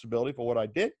responsibility for what I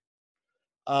did.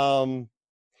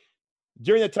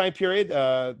 During that time period,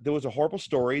 there was a horrible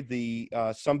story.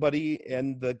 Somebody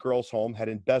in the girls' home had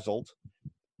embezzled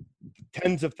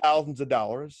tens of thousands of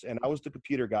dollars, and I was the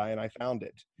computer guy, and I found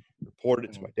it, reported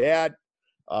it to my dad.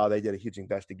 They did a huge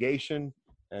investigation,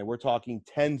 and we're talking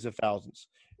tens of thousands.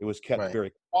 It was kept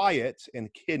very quiet and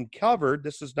covered.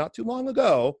 This is not too long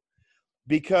ago,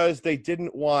 because they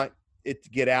didn't want it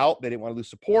to get out. They didn't want to lose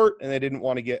support, and they didn't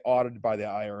want to get audited by the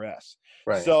IRS.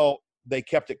 So they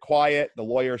kept it quiet. The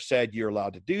lawyer said, you're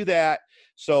allowed to do that.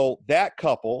 So that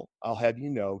couple, I'll have you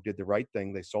know, did the right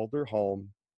thing. They sold their home.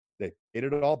 They paid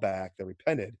it all back. They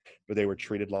repented, but they were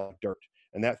treated like dirt.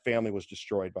 And that family was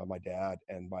destroyed by my dad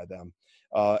and by them.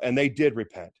 And they did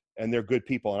repent, and they're good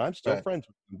people. And I'm still friends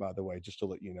with them, by the way, just to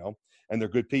let you know. And they're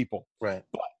good people. But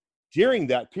during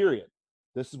that period,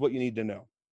 this is what you need to know.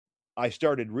 I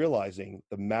started realizing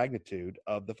the magnitude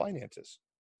of the finances,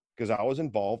 because I was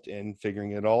involved in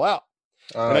figuring it all out.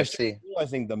 And I started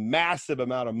realizing the massive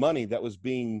amount of money that was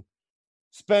being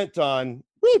spent on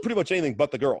really pretty much anything but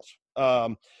the girls.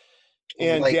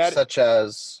 And like dad, such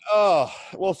as,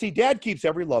 well, see, dad keeps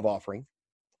every love offering.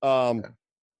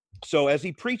 So as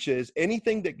he preaches,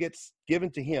 anything that gets given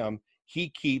to him, he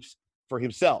keeps for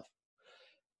himself.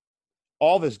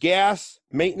 All of his gas,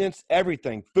 maintenance,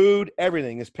 everything, food,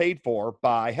 everything is paid for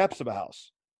by Hephzibah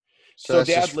House. So that's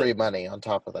just free money on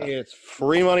top of that. It's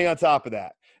free money on top of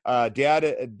that.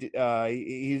 IFB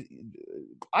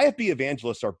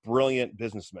evangelists are brilliant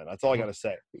businessmen. That's all I got to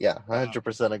say. Yeah,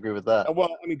 100% agree with that. Well,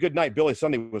 I mean, good night. Billy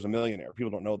Sunday was a millionaire.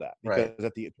 People don't know that, because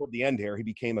toward the end here, he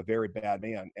became a very bad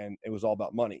man, and it was all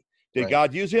about money. Did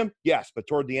God use him? Yes, but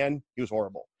toward the end, he was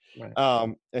horrible.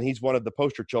 And he's one of the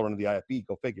poster children of the IFB.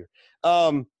 Go figure.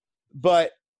 So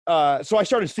I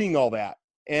started seeing all that,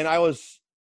 and I was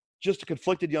just a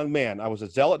conflicted young man. I was a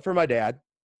zealot for my dad.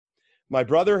 My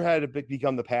brother had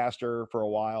become the pastor for a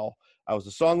while. I was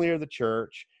the song leader of the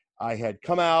church. I had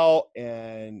come out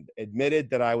and admitted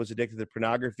that I was addicted to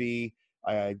pornography.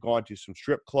 I had gone to some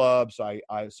strip clubs. So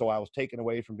I was taken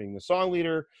away from being the song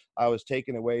leader. I was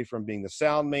taken away from being the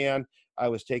sound man. I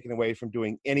was taken away from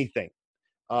doing anything.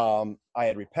 I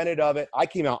had repented of it. I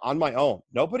came out on my own.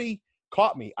 Nobody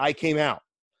caught me. I came out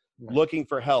looking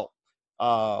for help.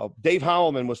 Dave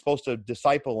Heilman was supposed to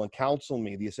disciple and counsel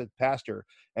me, the assistant pastor.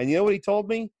 And you know what he told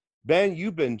me? Ben,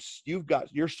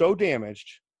 you're so damaged,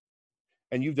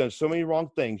 and you've done so many wrong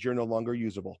things, you're no longer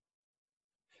usable.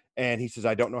 And he says,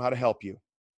 I don't know how to help you.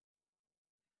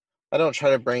 I don't try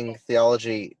to bring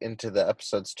theology into the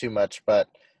episodes too much, but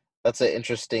that's an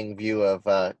interesting view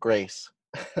of grace.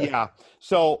 Yeah.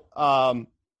 So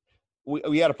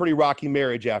we had a pretty rocky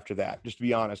marriage after that. Just to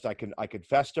be honest, I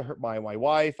confessed to her, my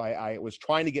wife. I was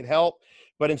trying to get help,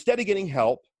 but instead of getting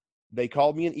help, they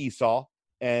called me an Esau,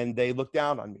 and they looked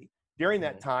down on me. During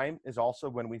that time is also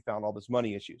when we found all this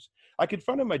money issues. I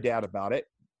confronted my dad about it,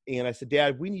 and I said,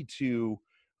 Dad, we need to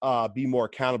be more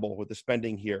accountable with the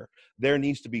spending here. There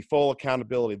needs to be full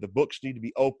accountability. The books need to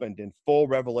be opened and full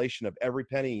revelation of every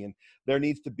penny. And there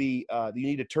needs to be, you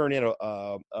need to turn in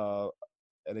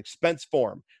an expense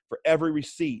form for every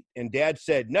receipt. And Dad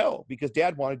said no, because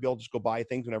Dad wanted to be able to just go buy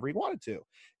things whenever he wanted to.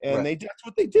 And that's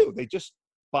what they do. They just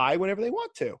buy whenever they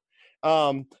want to.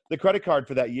 The credit card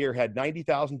for that year had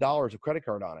 $90,000 of credit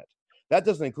card on it. That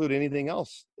doesn't include anything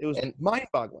else. It was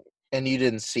mind-boggling. And you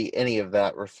didn't see any of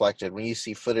that reflected. When you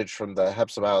see footage from the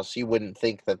Hephzibah House, you wouldn't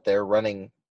think that they're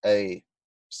running a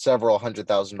several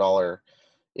 $100,000,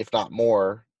 if not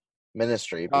more,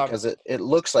 ministry, because it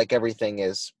looks like everything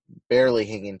is barely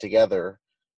hanging together.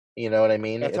 You know what I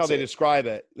mean? That's how they describe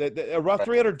it. A rough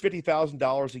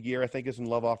 $350,000 a year, I think, is in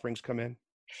love offerings come in.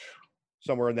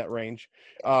 Somewhere in that range.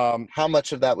 How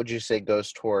much of that would you say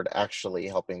goes toward actually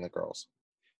helping the girls?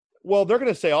 Well, they're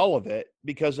going to say all of it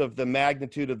because of the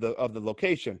magnitude of the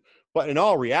location. But in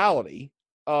all reality,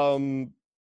 well,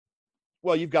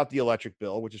 you've got the electric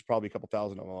bill, which is probably a couple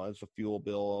 $1,000 a month. It's a fuel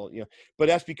bill, but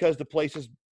that's because the place has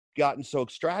gotten so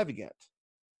extravagant.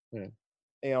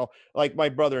 Like my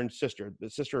brother and sister,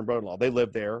 the sister and brother-in-law, they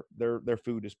live there. Their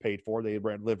food is paid for. They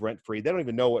live rent-free. They don't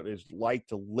even know what it's like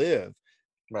to live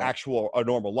Right. a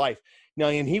normal life. Now,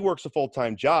 and he works a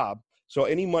full-time job, so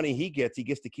any money he gets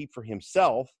to keep for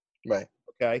himself. Right.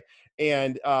 Okay.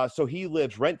 And so he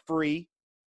lives rent-free,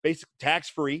 basic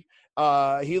tax-free.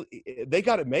 They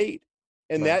got it made.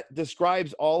 And Right. that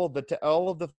describes all of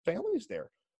the families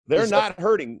there. They're Is that not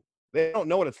hurting. They don't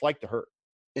know what it's like to hurt.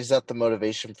 is that the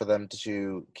motivation for them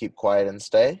to keep quiet and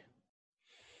stay?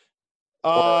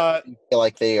 Or Uh, do you feel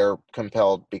like they are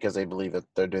compelled because they believe that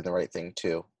they're doing the right thing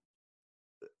too?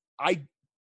 I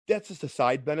That's just a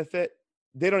side benefit.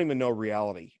 They don't even know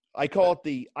reality. I call it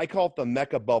the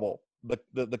Mecca bubble, the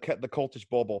cultish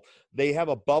bubble. They have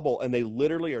a bubble, and they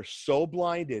literally are so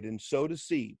blinded and so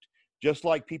deceived, just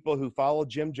like people who follow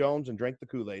Jim Jones and drank the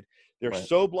Kool-Aid. They're Right.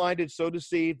 so blinded, so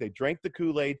deceived. They drank the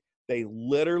Kool-Aid. They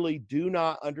literally do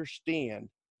not understand.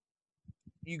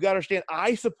 You got to understand.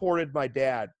 I supported my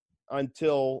dad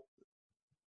until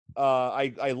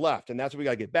I left, and that's what we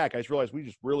got to get back. I just realized we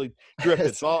just really drifted.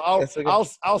 It's So I'll it's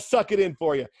okay. I'll suck it in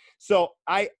for you. So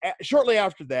shortly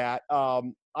after that,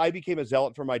 I became a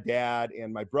zealot for my dad,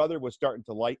 and my brother was starting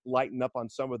to lighten up on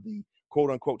some of the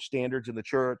quote unquote standards in the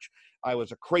church. I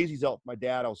was a crazy zealot for my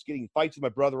dad. I was getting fights with my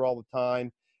brother all the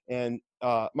time, and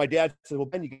my dad said, "Well,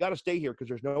 Ben, you got to stay here because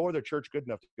there's no other church good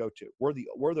enough to go to. We're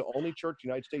the only church in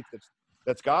the United States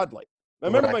that's godly." I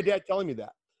remember Right. my dad telling me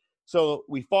that. So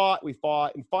we fought,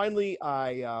 and finally,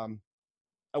 my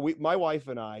wife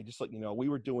and I, just like we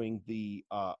were doing the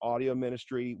audio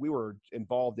ministry. We were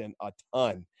involved in a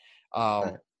ton,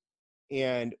 Right.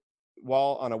 and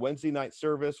while on a Wednesday night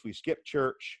service, we skipped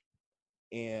church,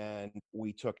 and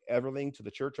we took everything to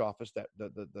the church office, that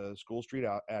the school street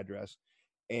address,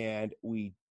 and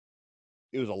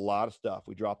it was a lot of stuff.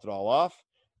 We dropped it all off,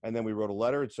 and then we wrote a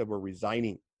letter and said we're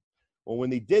resigning. Well,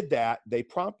 when they did that, they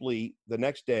promptly, the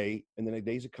next day, and then the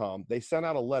days to come, they sent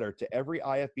out a letter to every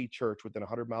IFB church within a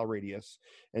 100-mile radius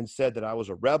and said that I was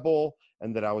a rebel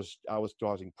and that I was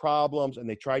causing problems, and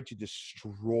they tried to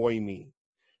destroy me.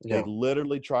 They Yeah.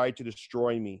 literally tried to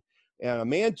destroy me. And a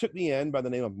man took me in by the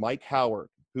name of Mike Howard,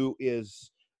 who is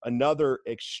another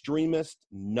extremist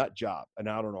nut job. And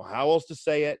I don't know how else to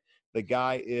say it. The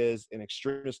guy is an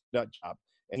extremist nut job,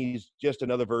 and he's just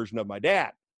another version of my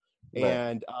dad. Right.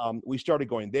 And we started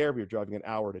going there. We were driving an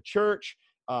hour to church.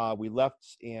 We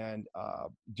left, and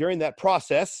during that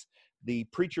process, the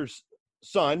preacher's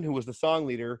son, who was the song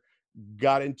leader,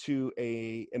 got into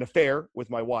an affair with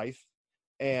my wife,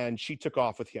 and she took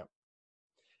off with him.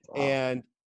 Wow. And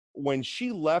when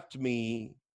she left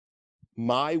me,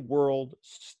 my world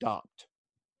stopped.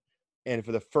 And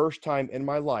for the first time in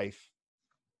my life,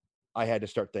 I had to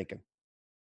start thinking.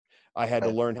 I had to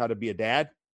Right. learn how to be a dad.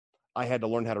 I had to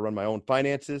learn how to run my own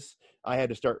finances. I had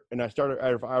to start, and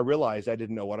I realized I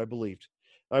didn't know what I believed.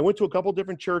 I went to a couple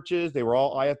different churches. They were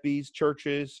all IFB's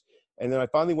churches. And then I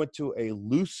finally went to a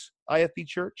loose IFB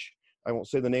church. I won't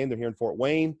say the name. They're here in Fort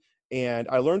Wayne. And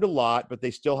I learned a lot, but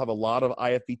they still have a lot of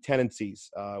IFB tendencies.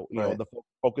 Right. The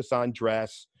focus on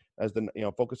dress, as the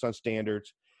focus on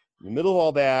standards. In the middle of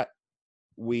all that,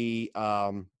 we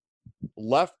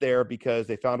left there because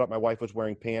they found out my wife was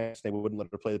wearing pants. They wouldn't let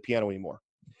her play the piano anymore.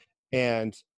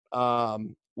 And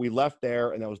we left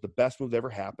there, and that was the best move that ever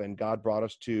happened. God brought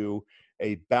us to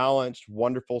a balanced,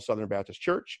 wonderful Southern Baptist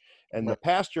church, and the Right.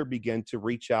 pastor began to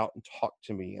reach out and talk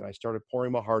to me, and I started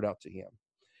pouring my heart out to him.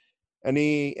 And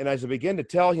as I began to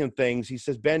tell him things, he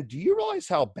says, "Ben, do you realize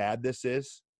how bad this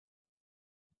is?"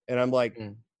 And I'm like,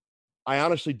 Mm. "I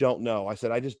honestly don't know." I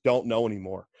said, "I just don't know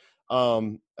anymore."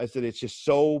 I said, "It's just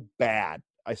so bad."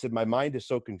 I said, "My mind is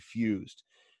so confused."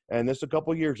 And this a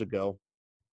couple years ago.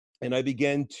 And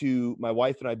my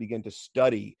wife and I began to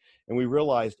study, and we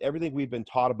realized everything we've been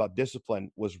taught about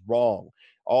discipline was wrong.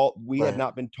 We had Right.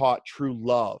 not been taught true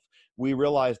love. We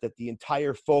realized that the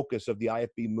entire focus of the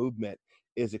IFB movement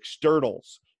is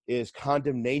externals, is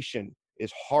condemnation,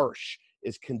 is harsh,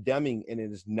 is condemning, and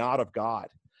it is not of God.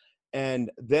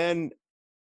 And then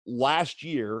last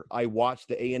year, I watched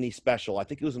the A&E special. I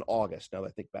think it was in August, now that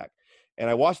I think back. And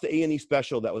I watched the A&E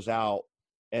special that was out,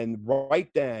 and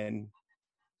right then,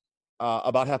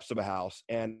 about Hepzibah House,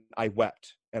 and I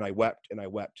wept and I wept and I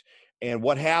wept. And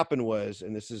what happened was,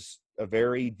 and this is a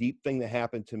very deep thing that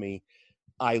happened to me,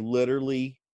 I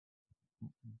literally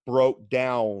broke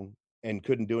down and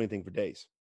couldn't do anything for days.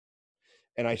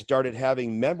 And I started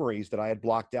having memories that I had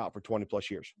blocked out for 20 plus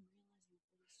years.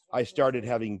 I started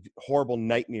having horrible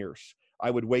nightmares. I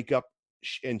would wake up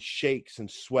in shakes and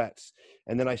sweats.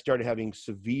 And then I started having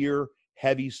severe,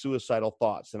 heavy suicidal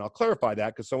thoughts. And I'll clarify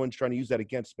that because someone's trying to use that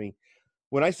against me.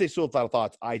 When I say suicidal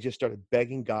thoughts, I just started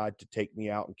begging God to take me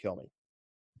out and kill me.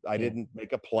 I didn't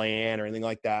make a plan or anything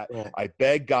like that. Right. I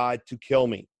begged God to kill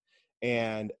me.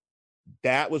 And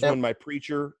That was Yep. when my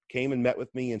preacher came and met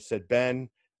with me and said, Ben,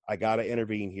 I got to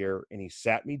intervene here. And he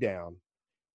sat me down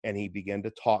and he began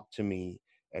to talk to me,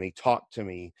 and he talked to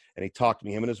me, and he talked to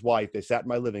me. Him and his wife, they sat in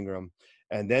my living room,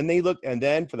 and then they looked, and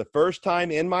then for the first time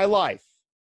in my life,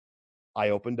 I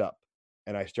opened up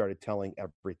and I started telling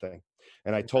everything.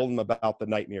 And I told them about the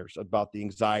nightmares, about the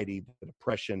anxiety, the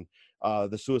depression,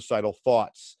 the suicidal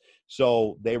thoughts.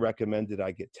 So they recommended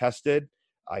I get tested.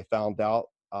 I found out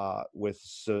with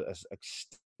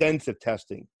extensive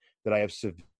testing that I have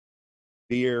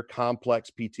severe complex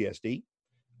PTSD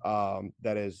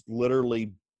that is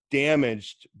literally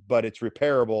damaged, but it's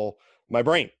repairable, my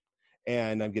brain.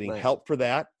 And I'm getting Right. help for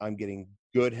that. I'm getting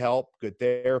good help, good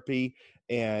therapy.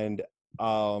 And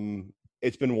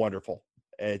it's been wonderful.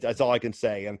 That's all I can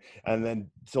say. And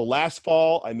then so last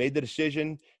fall, I made the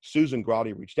decision. Susan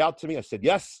Grotti reached out to me. I said,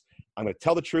 yes, I'm going to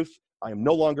tell the truth. I am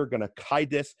no longer going to hide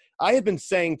this. I had been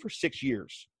saying for 6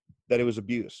 years that it was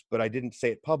abuse, but I didn't say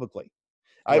it publicly.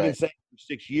 I've been Right. saying for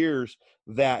 6 years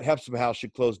that Hephzibah House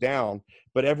should close down,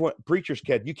 but everyone, preachers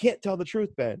can. You can't tell the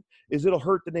truth, Ben, is it'll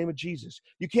hurt the name of Jesus.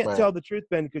 You can't Right. tell the truth,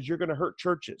 Ben, because you're going to hurt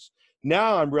churches.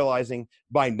 Now I'm realizing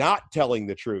by not telling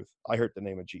the truth, I hurt the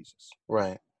name of Jesus.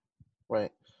 Right.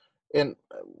 Right. And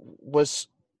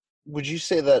would you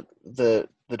say that the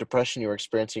depression you were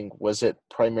experiencing, was it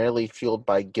primarily fueled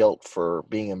by guilt for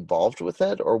being involved with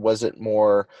it, or was it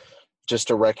more just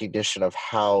a recognition of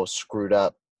how screwed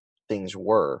up things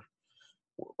were,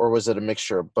 or was it a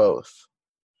mixture of both?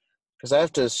 Because I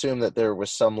have to assume that there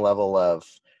was some level of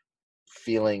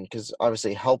feeling, because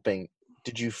obviously helping,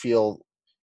 did you feel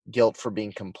guilt for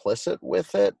being complicit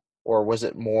with it, or was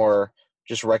it more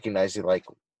just recognizing, like,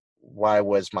 why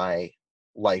was my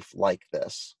life like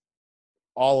this?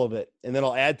 All of it. And then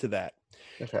I'll add to that.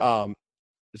 Okay.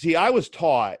 See, I was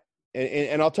taught,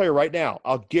 and I'll tell you right now,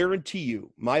 I'll guarantee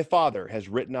you, my father has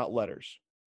written out letters.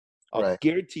 I'll Right.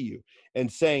 guarantee you,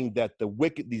 and saying that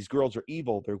these girls are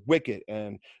evil, they're wicked,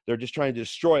 and they're just trying to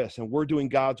destroy us, and we're doing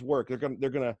God's work. They're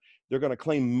gonna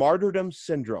claim martyrdom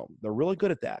syndrome. They're really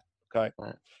good at that. Okay.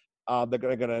 Right.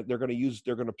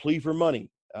 They're gonna plead for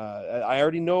money. I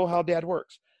already know how dad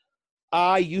works.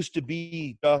 I used to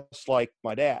be just like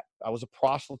my dad. I was a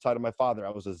proselyte of my father. I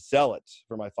was a zealot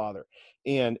for my father.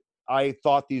 And I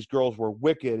thought these girls were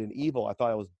wicked and evil. I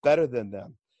thought I was better than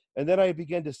them. And then I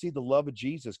began to see the love of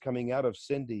Jesus coming out of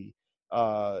Cindy,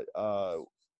 uh, uh,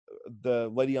 the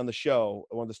lady on the show,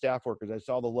 one of the staff workers. I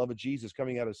saw the love of Jesus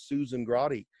coming out of Susan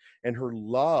Grotti, and her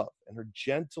love and her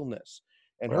gentleness.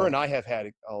 And her Right. and I have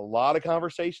had a lot of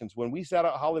conversations. When we sat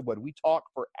out Hollywood, we talked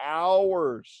for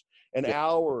hours and Yeah.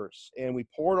 hours, and we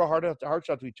poured our hearts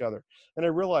out to each other. And I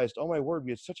realized, oh my word,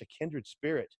 we had such a kindred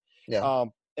spirit. Yeah.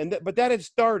 But that had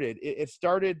started. It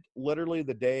started literally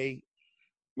the day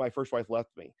my first wife left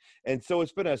me, and so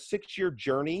it's been a 6-year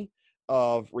journey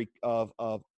of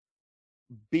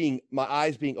being, my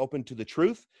eyes being open to the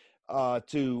truth,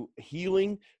 to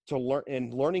healing, to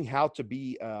learning how to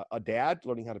be a dad,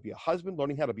 learning how to be a husband,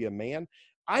 learning how to be a man.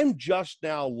 I'm just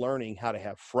now learning how to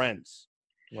have friends,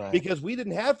 Right. because we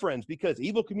didn't have friends, because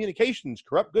evil communications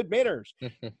corrupt good manners.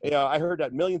 I heard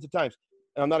that millions of times,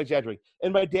 and I'm not exaggerating.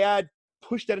 And my dad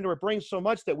pushed that into our brains so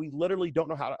much that we literally don't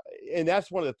know how to. And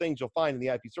that's one of the things you'll find in the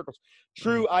IFB circles.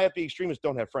 True IFB extremists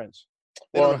don't have friends.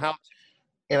 They don't know Well, how.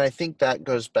 and I think that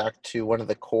goes back to one of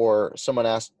the core. Someone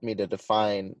asked me to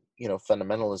define,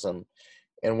 fundamentalism,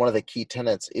 and one of the key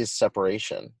tenets is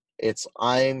separation.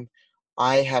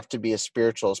 I have to be as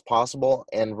spiritual as possible,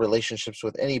 and relationships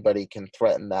with anybody can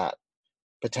threaten that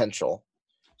potential.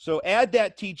 So add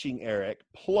that teaching, Eric.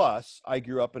 Plus, I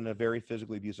grew up in a very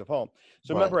physically abusive home.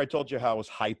 So Right. remember, I told you how I was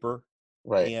hyper,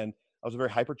 Right. and I was a very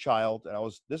hyper child.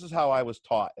 And this is how I was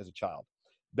taught as a child.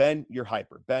 Ben, you're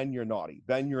hyper. Ben, you're naughty.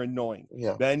 Ben, you're annoying.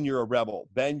 Yeah. Ben, you're a rebel.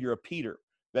 Ben, you're a Peter.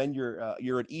 Ben, you're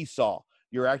an Esau.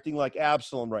 You're acting like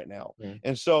Absalom right now. Mm.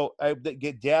 And so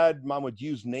dad, mom would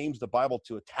use names of the Bible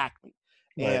to attack me.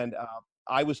 Right. And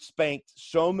I was spanked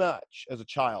so much as a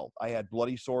child. I had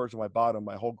bloody sores on my bottom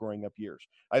my whole growing up years.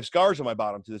 I have scars on my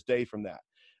bottom to this day from that.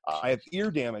 I have ear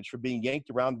damage from being yanked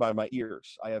around by my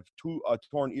ears. I have a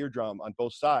torn eardrum on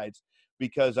both sides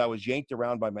because I was yanked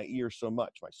around by my ears so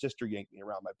much. My sister yanked me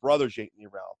around. My brothers yanked me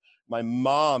around. My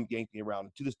mom yanked me around.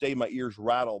 And to this day, my ears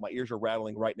rattle. My ears are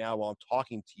rattling right now while I'm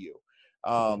talking to you.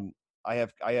 I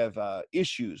have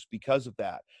issues because of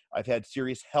that. I've had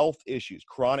serious health issues,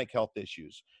 chronic health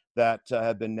issues that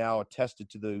have been now attested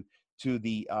to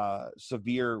the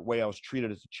severe way I was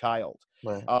treated as a child.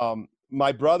 Right.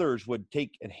 My brothers would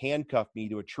take and handcuff me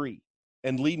to a tree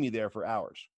and leave me there for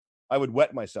hours. I would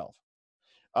wet myself.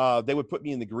 they would put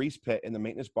me in the grease pit in the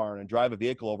maintenance barn and drive a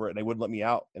vehicle over it, and they wouldn't let me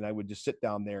out. And I would just sit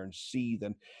down there and seethe.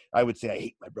 And I would say, I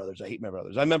hate my brothers. I hate my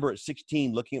brothers. I remember at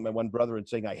 16 looking at my one brother and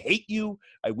saying, I hate you.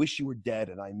 I wish you were dead.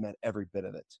 And I meant every bit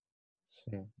of it.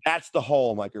 Hmm. That's the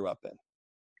home I grew up in.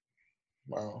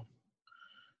 Wow.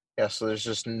 Yeah. So there's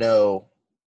just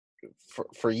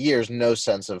for years, no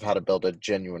sense of how to build a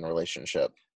genuine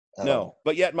relationship. No,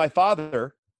 but yet my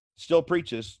father still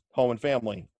preaches home and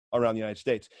family around the United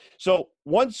States. So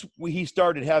once he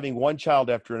started having one child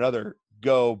after another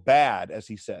go bad, as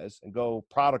he says, and go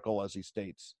prodigal, as he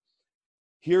states,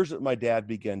 here's what my dad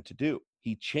began to do.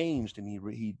 He changed, and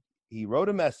he wrote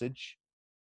a message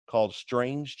called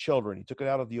Strange Children. He took it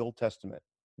out of the Old Testament.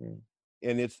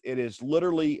 And it is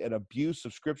literally an abuse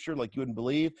of scripture like you wouldn't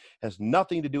believe, has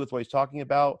nothing to do with what he's talking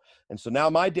about. And so now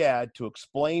my dad, to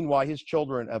explain why his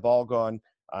children have all gone,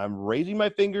 I'm raising my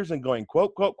fingers and going,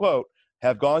 quote, quote, quote,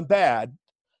 have gone bad.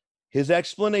 His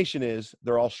explanation is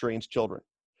they're all strange children.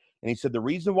 And he said, the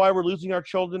reason why we're losing our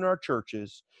children in our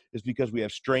churches is because we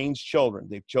have strange children.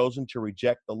 They've chosen to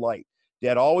reject the light.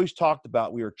 Dad always talked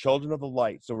about we are children of the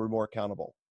light, so we're more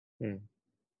accountable.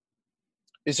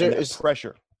 Is there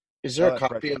pressure? Is there a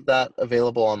copy of that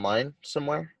available online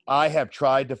somewhere? I have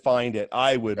tried to find it.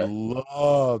 I would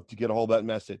love to get a hold of that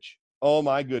message. Oh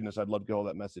my goodness, I'd love to get a hold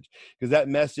of that message, because that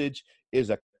message is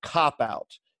a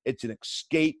cop-out. It's an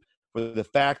escape for the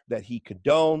fact that he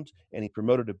condoned and he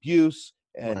promoted abuse,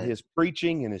 and his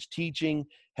preaching and his teaching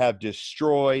have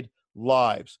destroyed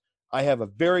lives. I have a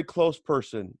very close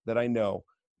person that I know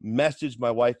messaged my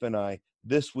wife and I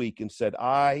this week and said,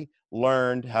 I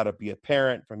learned how to be a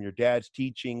parent from your dad's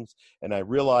teachings, and I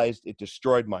realized it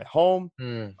destroyed my home.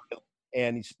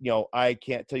 And he's, I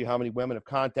can't tell you how many women have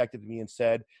contacted me and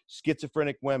said,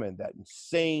 schizophrenic women, that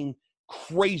insane,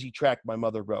 crazy tract my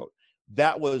mother wrote,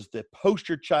 that was the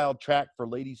poster child tract for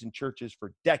ladies in churches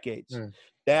for decades.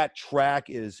 That tract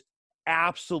is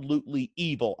absolutely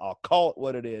evil. I'll call it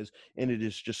what it is. And it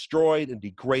has destroyed and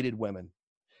degraded women.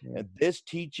 And this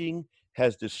teaching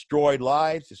has destroyed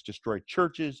lives. It's destroyed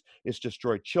churches. It's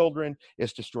destroyed children.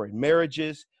 It's destroyed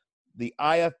marriages. The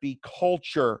IFB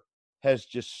culture has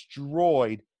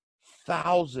destroyed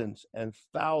thousands and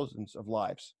thousands of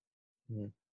lives. Yeah,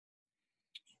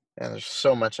 there's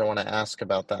so much I want to ask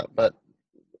about that, but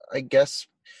I guess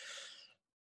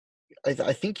I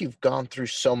think you've gone through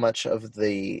so much of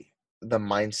the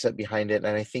mindset behind it,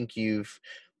 and I think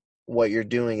what you're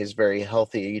doing is very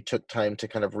healthy. You took time to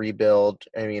kind of rebuild.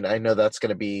 I mean, I know that's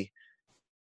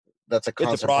a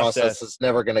constant process that's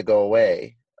never going to go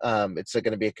away. It's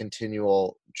going to be a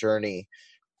continual journey.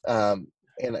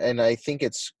 And I think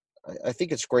it's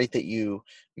great that you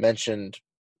mentioned,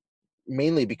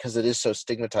 mainly because it is so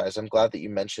stigmatized. I'm glad that you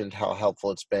mentioned how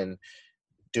helpful it's been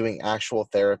doing actual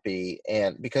therapy,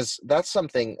 and because that's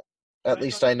something, at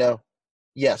least I know.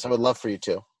 Yes, I would love for you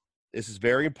to. This is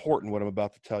very important, what I'm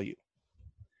about to tell you.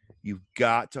 You've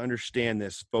got to understand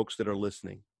this, folks that are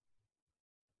listening.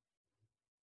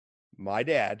 My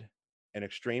dad and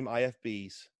extreme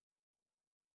IFBs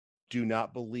do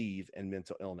not believe in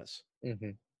mental illness.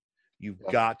 You've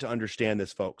got to understand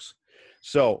this, folks.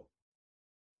 So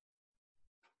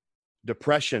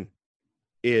depression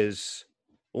is,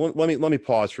 let me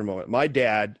pause for a moment. My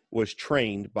dad was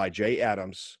trained by Jay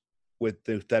Adams with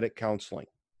Nouthetic counseling.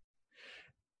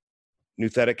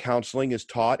 Nouthetic counseling is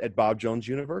taught at Bob Jones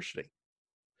University.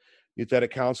 Nouthetic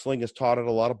counseling is taught at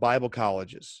a lot of Bible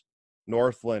colleges,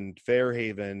 Northland,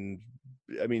 Fairhaven.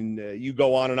 I mean, you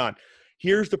go on and on.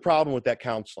 Here's the problem with that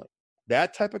counseling.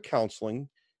 That type of counseling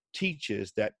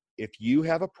teaches that if you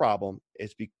have a problem,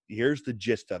 here's the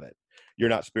gist of it. You're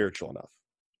not spiritual enough.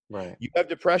 Right. You have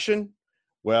depression?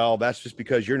 Well, that's just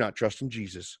because you're not trusting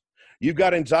Jesus. You've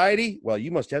got anxiety? Well, you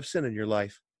must have sin in your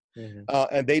life.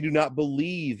 And they do not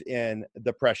believe in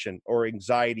depression or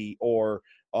anxiety or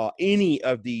any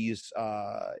of these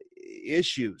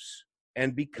issues.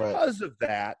 And because of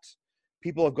that,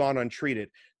 people have gone untreated.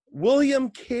 William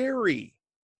Carey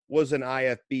was an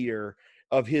IFBer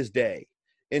of his day,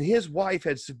 and his wife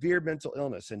had severe mental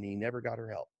illness, and he never got her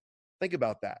help. Think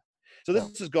about that. So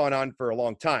this has gone on for a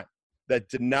long time, that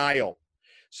denial.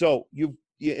 So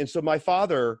so my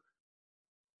father,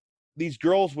 these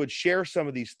girls would share some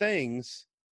of these things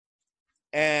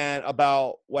and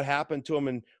about what happened to them,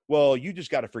 and, well, you just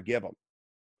got to forgive them.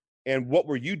 And what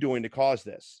were you doing to cause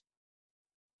this?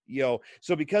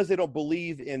 So because they don't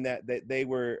believe in that they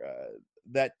were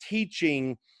that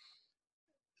teaching.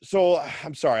 So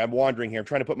I'm sorry, I'm wandering here. I'm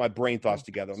trying to put my brain thoughts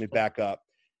together. Let me back up.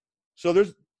 So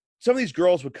there's some of these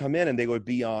girls would come in and they would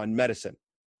be on medicine,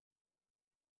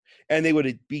 and they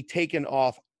would be taken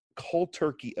off cold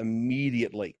turkey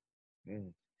immediately.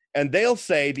 And they'll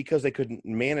say because they couldn't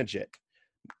manage it.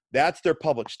 That's their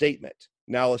public statement.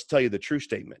 Now let's tell you the true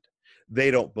statement.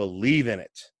 They don't believe in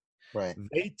it. Right.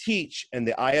 They teach in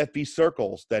the IFB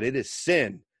circles that it is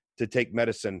sin to take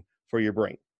medicine for your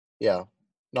brain. Yeah.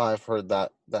 No, I've heard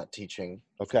that teaching.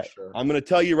 Okay. Sure. I'm going to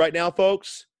tell you right now,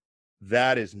 folks,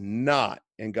 that is not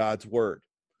in God's word.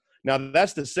 Now,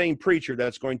 that's the same preacher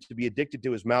that's going to be addicted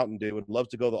to his Mountain Dew and loves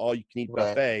to go to the all-you-can-eat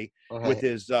buffet with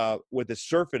his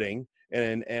surfeiting.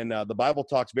 And the Bible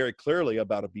talks very clearly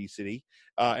about obesity,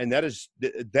 and that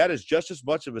is just as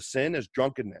much of a sin as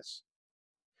drunkenness.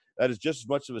 That is just as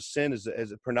much of a sin as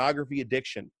a pornography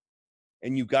addiction.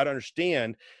 And you've got to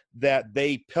understand that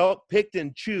they picked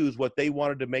and choose what they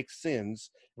wanted to make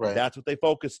sins. Right. That's what they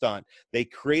focused on. They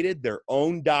created their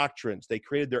own doctrines. They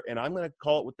created and I'm going to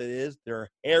call it what it is, they're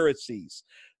heresies.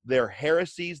 They're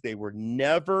heresies. They were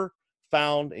never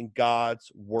found in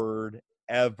God's word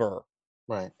ever.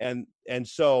 Right. And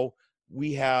so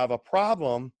we have a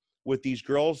problem with these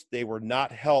girls. They were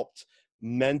not helped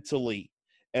mentally,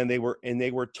 and they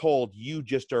were told, you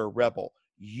just are a rebel.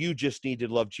 You just need to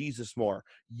love Jesus more.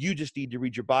 You just need to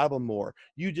read your Bible more.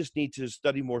 You just need to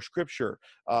study more scripture.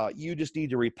 You just need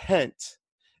to repent.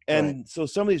 And so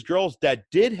some of these girls that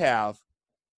did have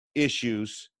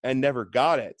issues and never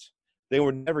got it, they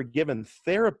were never given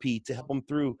therapy to help them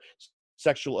through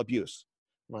sexual abuse.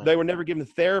 Right. They were never given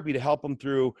therapy to help them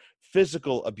through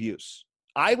physical abuse.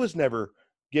 I was never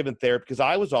given therapy because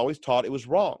I was always taught it was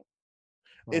wrong.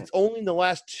 Right. It's only in the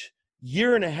last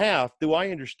year and a half do I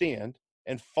understand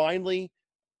and finally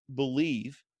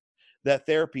believe that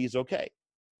therapy is okay,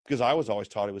 because I was always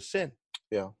taught it was sin.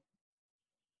 Yeah.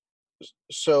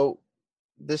 So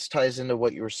this ties into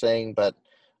what you were saying, but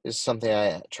is something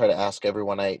I try to ask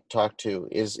everyone I talk to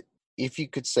is if you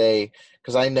could say,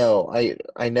 because I know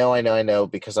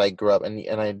because I grew up and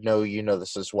I know you know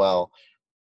this as well.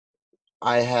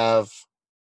 I have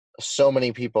so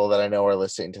many people that I know are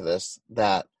listening to this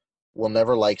that will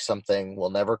never like something, will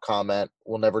never comment,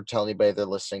 will never tell anybody they're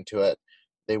listening to it.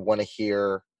 They either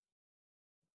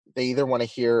want to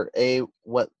hear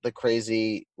what the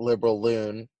crazy liberal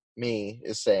loon me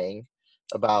is saying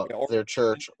about their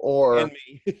church, or and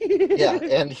me.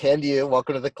 and you,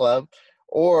 welcome to the club,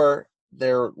 or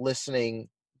they're listening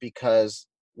because,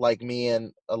 like me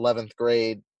in 11th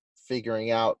grade,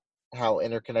 figuring out how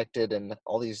interconnected and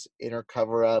all these inner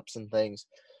cover-ups and things,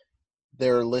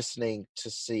 they're listening to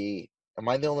see, am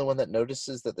I the only one that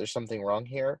notices that there's something wrong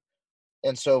here?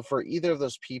 And so for either of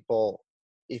those people,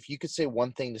 if you could say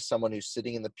one thing to someone who's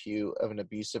sitting in the pew of an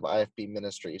abusive IFB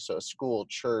ministry, so a school,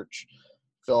 church,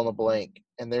 fill in the blank,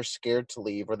 and they're scared to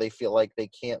leave or they feel like they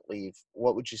can't leave,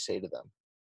 what would you say to them?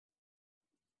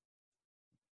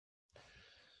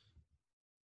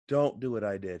 Don't do what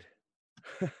I did.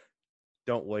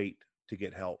 Don't wait to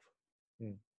get help.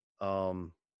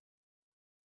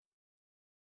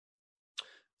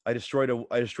 I destroyed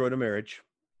a marriage,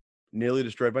 nearly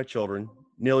destroyed my children,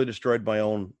 nearly destroyed my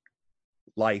own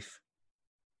life.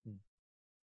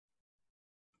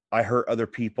 I hurt other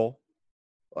people.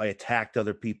 I attacked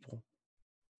other people.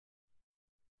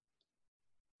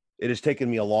 It has taken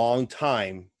me a long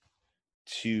time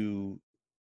and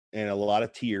a lot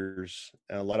of tears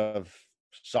and a lot of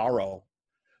sorrow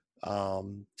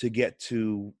to get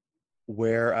to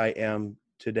where I am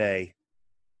today.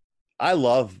 I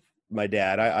love my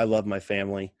dad. I love my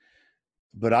family,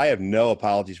 but I have no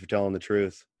apologies for telling the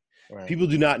truth. Right. People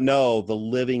do not know the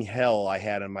living hell I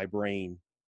had in my brain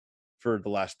for the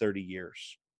last 30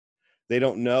 years. They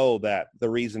don't know that the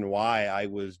reason why I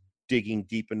was digging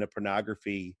deep into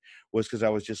pornography was because I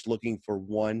was just looking for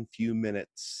one few minute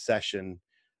session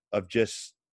of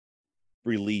just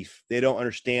relief. They don't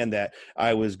understand that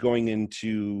I was going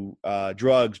into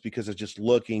drugs because I was just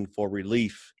looking for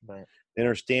relief. Right. They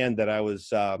understand that I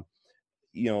was,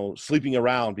 sleeping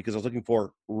around because I was looking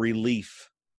for relief.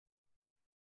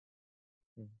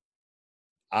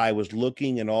 I was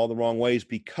looking in all the wrong ways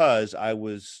because I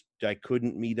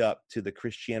couldn't meet up to the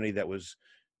Christianity that was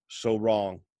so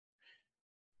wrong.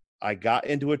 I got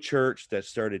into a church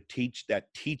that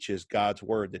teaches God's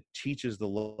word, that teaches the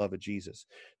love of Jesus,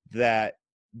 that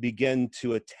began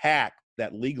to attack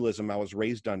that legalism I was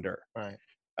raised under. Right.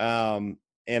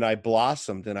 And I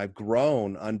blossomed and I've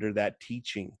grown under that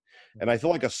teaching. And I feel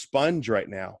like a sponge right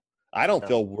now. I don't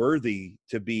feel worthy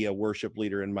to be a worship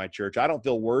leader in my church. I don't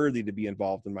feel worthy to be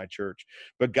involved in my church.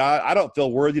 But God, I don't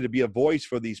feel worthy to be a voice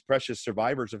for these precious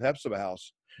survivors of Hephzibah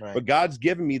House. Right. But God's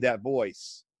given me that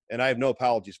voice, and I have no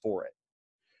apologies for it.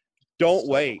 Don't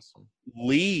wait. Awesome.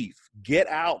 Leave. Get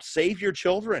out. Save your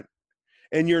children.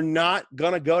 And you're not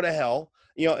going to go to hell.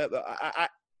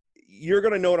 you're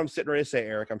going to know what I'm sitting ready to say,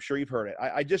 Eric. I'm sure you've heard it.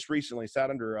 I just recently sat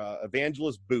under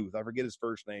Evangelist Booth. I forget his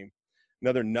first name.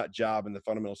 Another nut job in the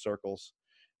fundamental circles.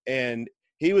 And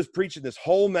he was preaching this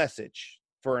whole message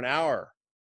for an hour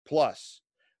plus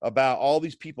about all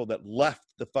these people that left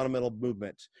the fundamental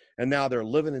movement and now they're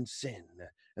living in sin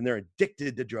and they're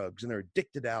addicted to drugs and they're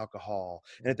addicted to alcohol.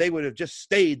 And if they would have just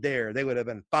stayed there, they would have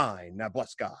been fine. Now,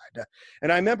 bless God.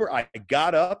 And I remember I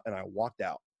got up and I walked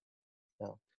out. Yeah.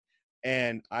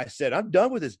 And I said, I'm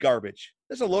done with this garbage.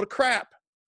 This is a load of crap.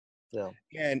 Yeah.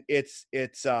 And it's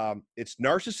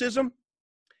narcissism,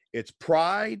 it's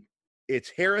pride, it's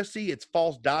heresy, it's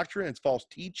false doctrine, it's false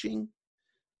teaching,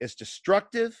 it's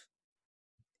destructive.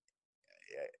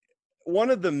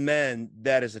 One of the men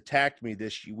that has attacked me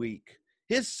this week,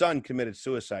 his son committed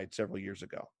suicide several years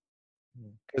ago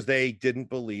because they didn't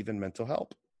believe in mental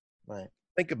help. Right.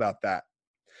 Think about that.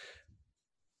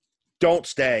 Don't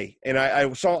stay. And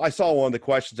I saw one of the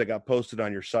questions that got posted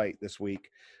on your site this week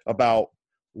about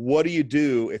what do you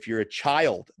do if you're a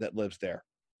child that lives there?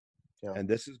 Yeah. And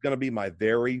this is going to be my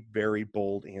very, very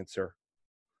bold answer.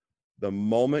 The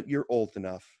moment you're old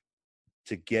enough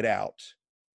to get out,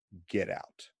 get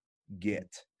out.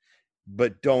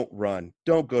 But don't run.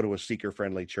 Don't go to a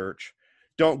seeker-friendly church.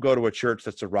 Don't go to a church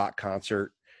that's a rock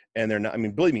concert. And they're not, I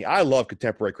mean, believe me, I love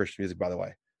contemporary Christian music, by the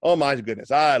way. Oh my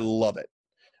goodness. I love it.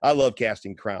 I love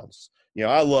Casting Crowns. You know,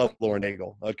 I love Lauren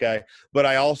Daigle, okay? But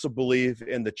I also believe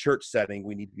in the church setting,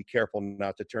 we need to be careful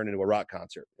not to turn into a rock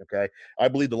concert, okay? I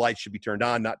believe the lights should be turned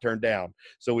on, not turned down,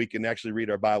 so we can actually read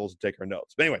our Bibles and take our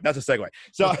notes. But anyway, that's a segue.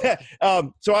 So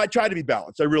so I try to be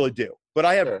balanced. I really do. But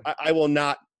I have sure. I will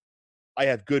not – I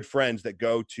have good friends that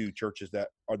go to churches that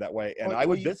are that way, and I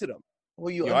would visit them.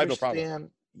 Well, you understand, I have no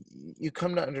problem. You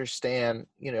come to understand,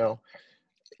 you know,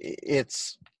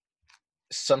 it's –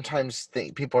 sometimes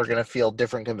people are going to feel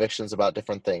different convictions about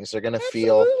different things. They're going to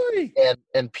feel,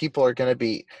 and people are going to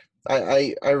be,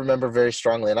 I remember very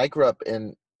strongly, and I grew up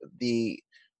in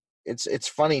it's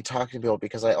funny talking to people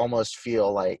because I almost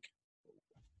feel like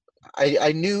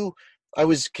I knew I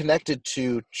was connected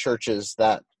to churches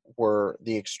that were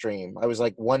the extreme. I was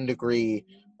like 1 degree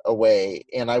away,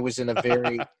 and I was in a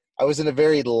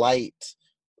very light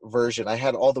version. I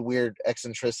had all the weird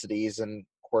eccentricities and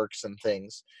quirks and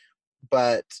things.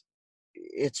 But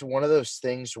it's one of those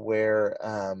things where,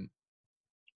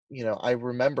 you know, I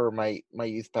remember my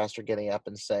youth pastor getting up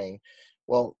and saying,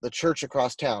 well, the church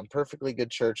across town, perfectly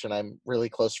good church, and I'm really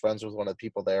close friends with one of the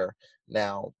people there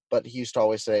now, but he used to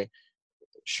always say,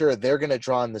 sure, they're going to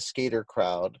draw in the skater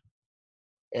crowd,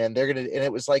 and and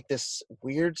it was like this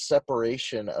weird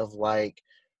separation of like,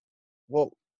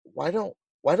 well, why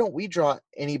don't we draw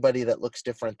anybody that looks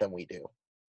different than we do?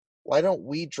 Why don't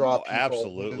we draw people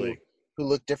absolutely who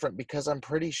look different? Because I'm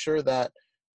pretty sure that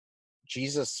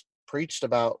Jesus preached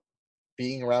about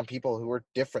being around people who were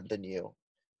different than you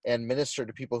and ministered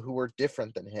to people who were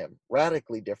different than him,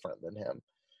 radically different than him.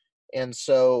 And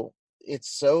so it's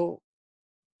so,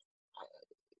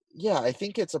 yeah, I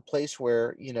think it's a place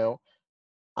where, you know,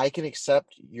 I can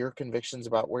accept your convictions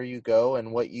about where you go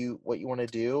and what you want to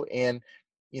do. And,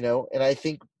 you know, and I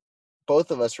think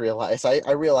both of us realize,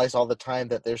 I realize all the time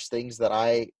that there's things that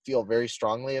I feel very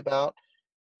strongly about.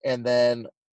 And then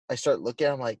I start looking,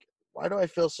 I'm like, why do I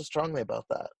feel so strongly about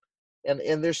that?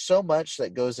 And there's so much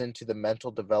that goes into the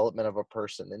mental development of a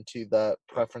person, into the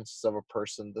preferences of a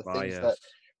person, the things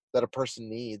that a person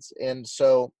needs. And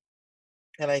so,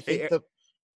 and I think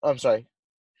I'm sorry.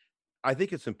 I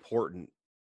think it's important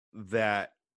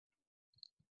that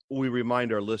we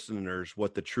remind our listeners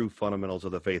what the true fundamentals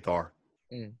of the faith are.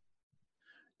 Mm.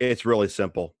 It's really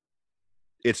simple.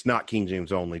 It's not King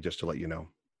James only, just to let you know.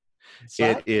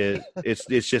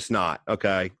 It's just not,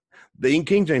 okay? The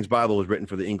King James Bible was written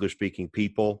for the English-speaking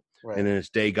people, right. And in its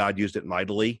day, God used it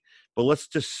mightily. But let's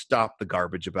just stop the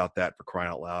garbage about that, for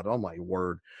crying out loud. Oh, my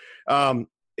word. And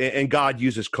God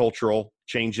uses cultural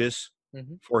changes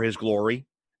for his glory.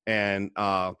 And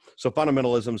so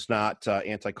fundamentalism's not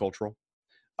anti-cultural.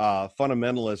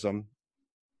 Fundamentalism,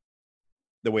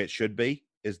 the way it should be,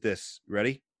 is this.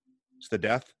 Ready? It's the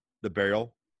death, the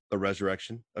burial, the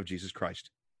resurrection of Jesus Christ.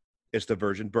 It's the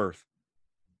virgin birth.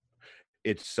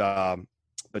 It's the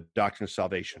doctrine of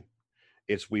salvation.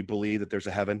 It's we believe that there's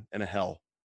a heaven and a hell.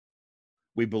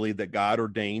 We believe that God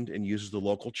ordained and uses the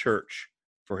local church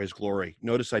for his glory.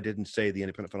 Notice I didn't say the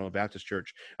Independent Fundamental Baptist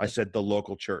Church. I said the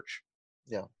local church.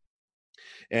 Yeah.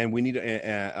 And we need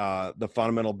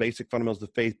the basic fundamentals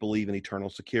of faith believe in eternal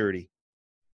security.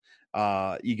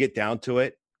 You get down to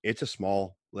it, it's a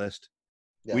small list.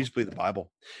 Yeah. We just believe the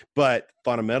Bible. But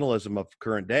fundamentalism of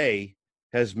current day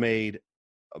has made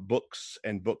books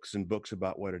and books and books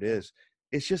about what it is.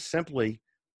 It's just simply,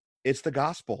 it's the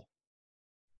gospel.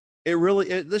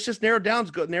 Let's just narrows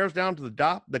down to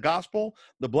the gospel,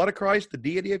 the blood of Christ, the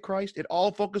deity of Christ. It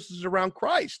all focuses around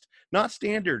Christ, not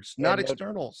standards, not And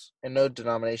externals. no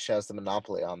denomination has the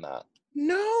monopoly on that.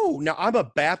 No, I'm a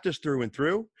Baptist through and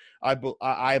through.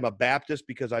 I am a Baptist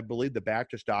because I believe the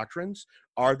Baptist doctrines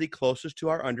are the closest to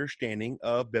our understanding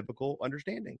of biblical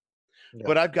understanding. Yeah.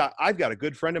 But I've got a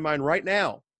good friend of mine right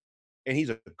now, and he's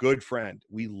a good friend.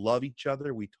 We love each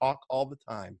other. We talk all the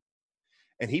time.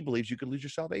 And he believes you could lose your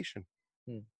salvation.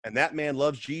 And that man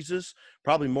loves Jesus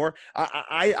probably more.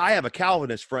 I have a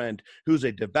Calvinist friend who's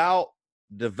a devout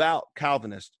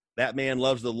Calvinist. That man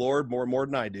loves the Lord more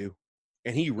than I do.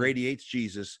 And he radiates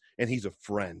Jesus, and he's a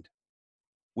friend.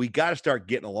 We got to start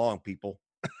getting along, people.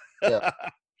 Yeah.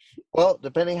 Well,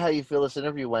 depending how you feel this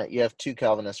interview went, you have 2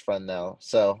 Calvinist friends now.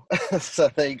 So, so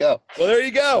there you go. Well, there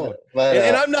you go.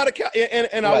 And I'm not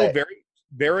and I will very,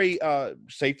 very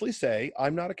safely say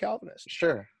I'm not a Calvinist.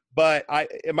 Sure. But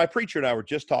my preacher and I were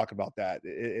just talking about that.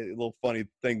 A little funny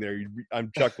thing there.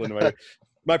 I'm chuckling.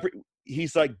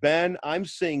 He's like, Ben, I'm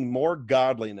seeing more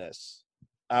godliness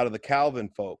out of the Calvin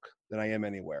folk than I am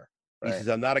anywhere. He says,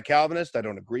 I'm not a Calvinist. I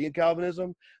don't agree in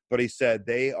Calvinism. But he said,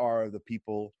 they are the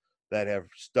people that have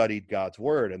studied God's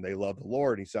word and they love the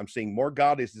Lord. He said, I'm seeing more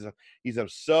godliness. He's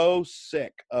so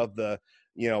sick of the,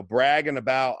 bragging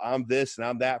about I'm this and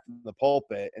I'm that from the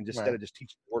pulpit, and instead of just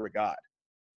teaching the word of God.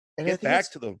 And get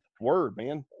back to the word,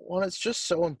 man. Well, it's just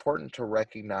so important to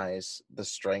recognize the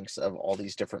strengths of all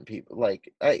these different people.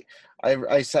 Like I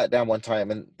sat down one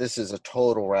time, and this is a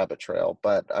total rabbit trail,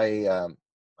 but I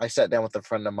sat down with a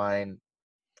friend of mine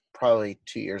probably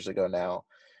 2 years ago now,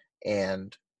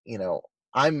 and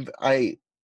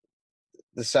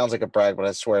this sounds like a brag, but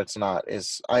I swear it's not.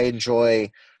 I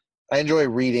enjoy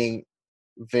reading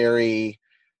very,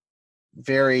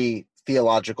 very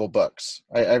theological books.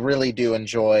 I really do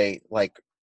enjoy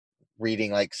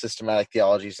reading systematic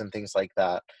theologies and things like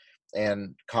that,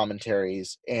 and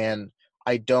commentaries. And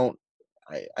I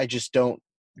just don't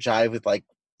jive with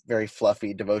very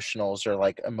fluffy devotionals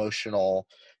or emotional.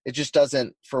 It just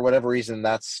doesn't, for whatever reason,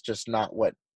 that's just not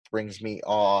what brings me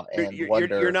awe and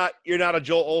wonder. You're not a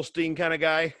Joel Osteen kind of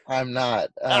guy. I'm not.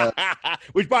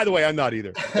 Which, by the way, I'm not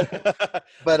either.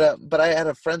 But I had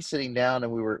a friend sitting down,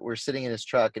 and we're sitting in his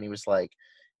truck, and he's like,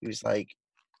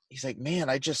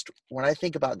 man, when I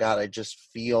think about God, I just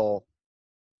feel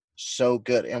so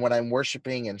good. And when I'm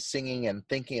worshiping and singing and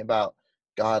thinking about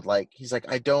God, he's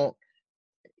like, I don't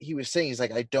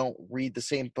read the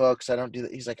same books. I don't do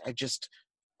that. He's like,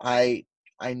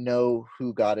 I know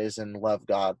who God is and love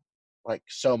God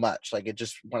so much.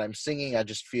 When I'm singing, I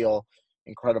just feel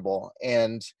incredible.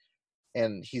 And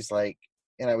he's like,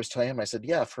 and I was telling him, I said,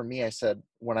 yeah, for me, I said,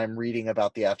 when I'm reading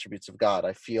about the attributes of God,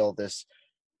 I feel this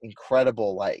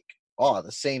incredible,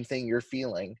 the same thing you're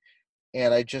feeling.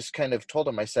 And I just kind of told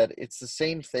him, I said, it's the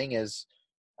same thing as,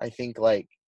 I think,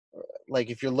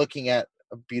 if you're looking at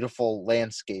a beautiful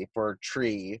landscape or a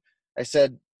tree, I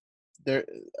said,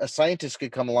 a scientist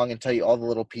could come along and tell you all the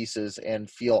little pieces and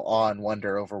feel awe and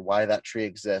wonder over why that tree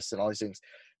exists and all these things.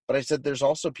 But I said, there's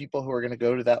also people who are going to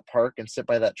go to that park and sit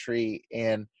by that tree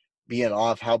and be in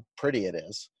awe of how pretty it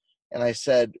is. And I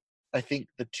said, I think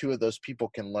the two of those people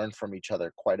can learn from each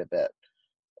other quite a bit.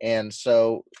 And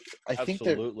so I think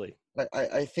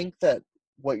that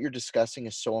what you're discussing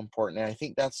is so important. And I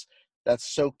think that's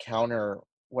so counter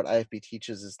what IFB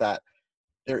teaches, is that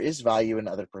there is value in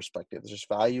other perspectives. There's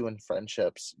value in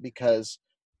friendships, because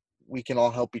we can all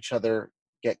help each other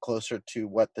get closer to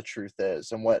what the truth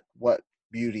is and what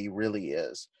beauty really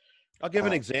is. I'll give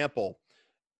an example.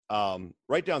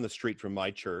 Right down the street from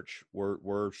my church,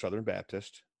 we're Southern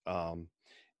Baptist.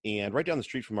 And right down the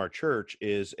street from our church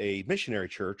is a missionary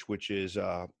church, which is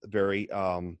very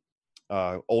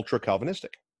ultra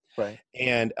Calvinistic. Right.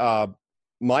 And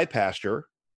my pastor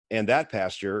and that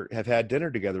pastor have had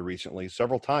dinner together recently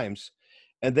several times,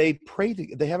 and they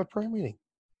have a prayer meeting.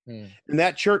 And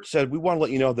that church said, we want to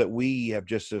let you know that we have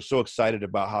just so excited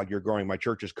about how you're growing. My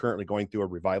church is currently going through a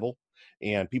revival,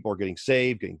 and people are getting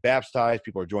saved, getting baptized.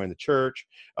 People are joining the church.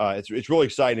 It's really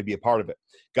exciting to be a part of it.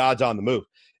 God's on the move.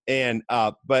 And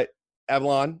but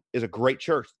Avalon is a great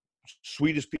church.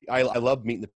 Sweetest people. I love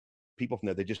meeting the people from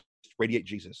there. They just radiate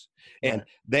Jesus. And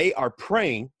they are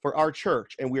praying for our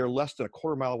church, and we are less than a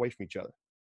quarter mile away from each other.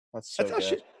 That's so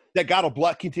good. That God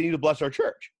will continue to bless our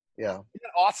church. Yeah. Isn't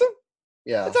that awesome?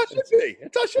 Yeah. That's how it should be.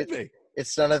 That's how it should be.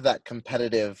 It's none of that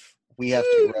competitive, we have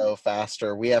to grow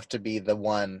faster, we have to be the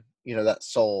one, that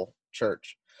soul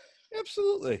church.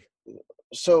 Absolutely.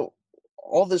 So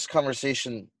all this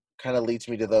conversation kind of leads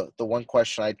me to the one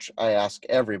question I ask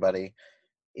everybody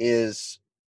is,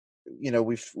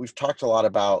 we've talked a lot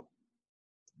about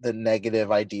the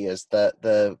negative ideas,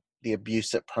 the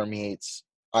abuse that permeates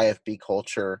IFB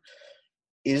culture.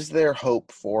 Is there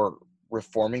hope for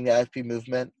reforming the IFB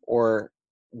movement, or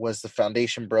was the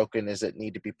foundation broken? Does it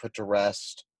need to be put to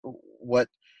rest? What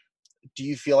do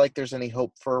you feel like there's any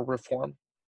hope for reform?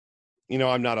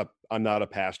 I'm not a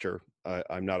pastor.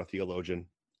 I'm not a theologian.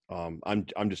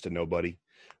 I'm just a nobody,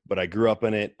 but I grew up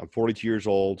in it. I'm 42 years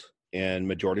old, and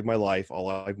majority of my life, all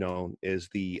I've known is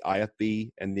the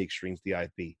IFB and the extremes of the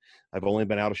IFB. I've only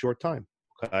been out a short time.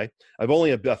 Okay. I've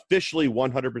only officially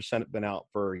 100% been out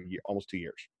for almost 2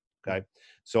 years. Okay.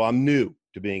 So I'm new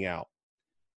to being out.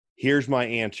 Here's my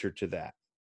answer to that.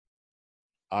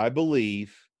 I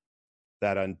believe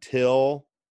that until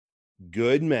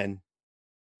good men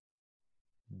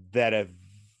that have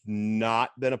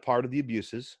not been a part of the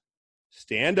abuses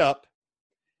stand up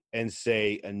and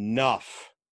say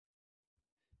enough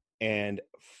and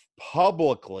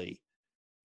publicly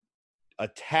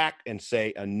attack and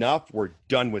say enough, we're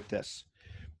done with this.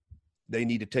 They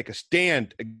need to take a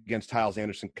stand against Hyles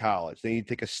Anderson College. They need to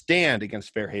take a stand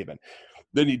against Fairhaven.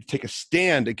 They need to take a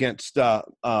stand against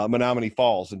Menominee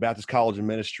Falls and Baptist College and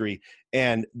Ministry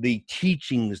and the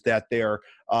teachings that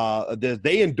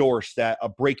they endorse, that a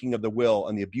breaking of the will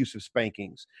and the abusive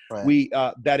spankings. Right.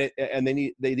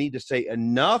 They need to say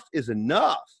enough is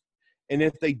enough. And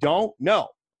if they don't, no,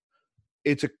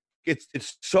 it's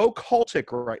so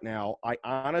cultic right now. I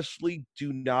honestly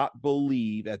do not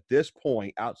believe at this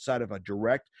point, outside of a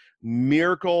direct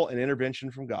miracle and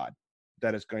intervention from God,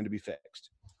 that it's going to be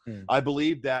fixed. I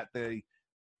believe that the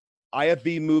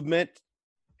IFB movement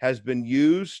has been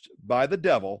used by the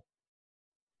devil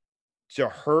to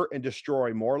hurt and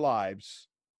destroy more lives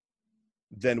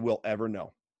than we'll ever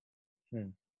know.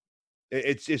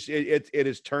 It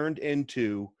has turned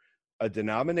into a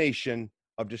denomination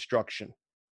of destruction.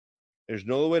 There's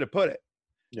no other way to put it.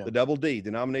 Yeah. The double D,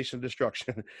 denomination of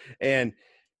destruction. And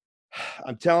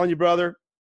I'm telling you, brother,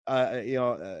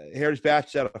 Heritage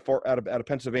Baptist out of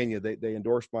Pennsylvania, they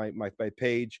endorsed my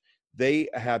page. They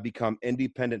have become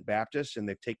independent Baptists, and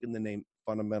they've taken the name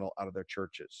fundamental out of their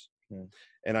churches.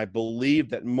 And I believe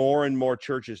that more and more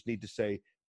churches need to say,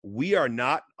 we are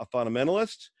not a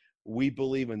fundamentalist. We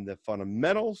believe in the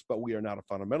fundamentals, but we are not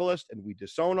a fundamentalist, and we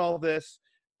disown all this,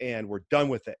 and we're done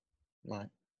with it. Right.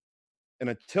 And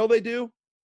until they do,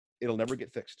 it'll never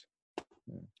get fixed.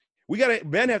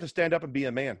 Men have to stand up and be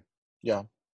a man. Yeah.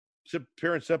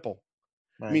 Pure and simple.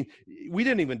 Right. I mean, we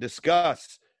didn't even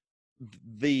discuss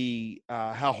the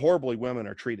how horribly women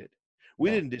are treated.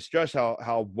 We didn't discuss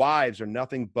how wives are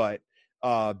nothing but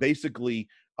basically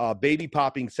baby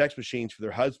popping sex machines for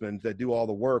their husbands that do all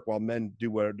the work while men do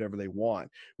whatever they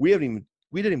want. We didn't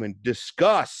even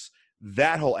discuss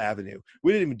that whole avenue.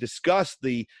 We didn't even discuss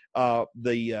the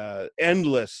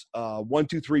endless 1,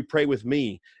 2, 3 pray with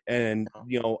me, and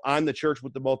I'm the church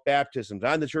with the most baptisms.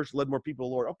 I'm the church that led more people to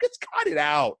the Lord. Oh, just cut it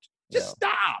out. Just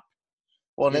stop.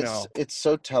 Well, and it's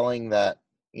so telling that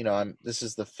this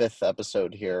is the 5th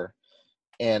episode here,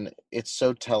 and it's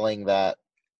so telling that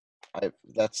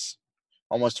that's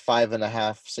almost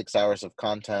 5.5, 6 hours of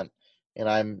content, and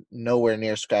I'm nowhere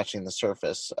near scratching the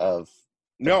surface of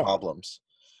the problems.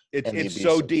 It's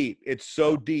so deep. It's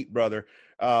so deep, brother.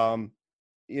 I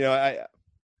know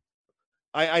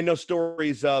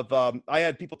stories of I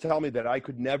had people tell me that I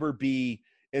could never be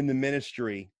in the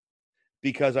ministry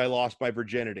because I lost my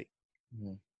virginity.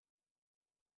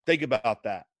 Think about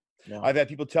that. Yeah. I've had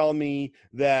people tell me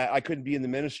that I couldn't be in the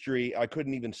ministry. I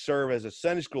couldn't even serve as a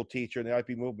Sunday school teacher in the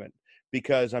IFB movement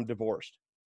because I'm divorced.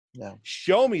 Yeah.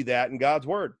 Show me that in God's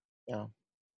word. Yeah.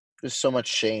 There's so much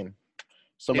shame.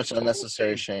 So much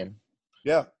unnecessary shame.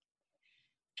 Yeah.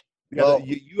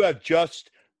 You have just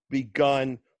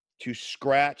begun to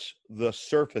scratch the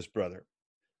surface, brother,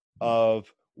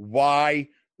 of why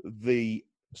the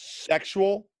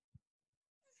sexual,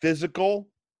 physical,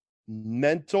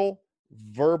 mental,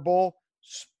 verbal,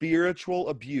 spiritual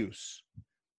abuse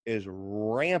is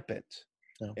rampant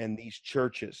in these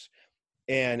churches.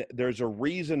 And there's a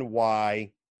reason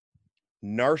why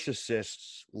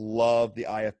narcissists love the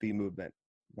IFB movement.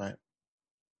 Right.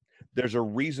 There's a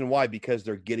reason why, because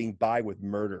they're getting by with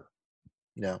murder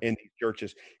in these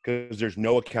churches, because there's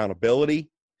no accountability,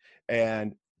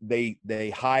 and they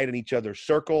hide in each other's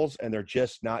circles, and they're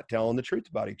just not telling the truth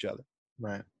about each other.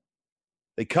 Right.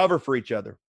 They cover for each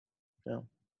other. Yeah.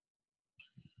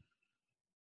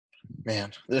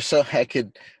 Man, there's so I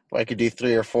could do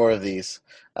 3 or 4 of these.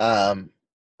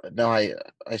 No, I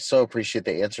so appreciate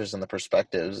the answers and the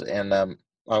perspectives, and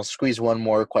I'll squeeze one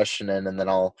more question in, and then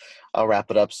I'll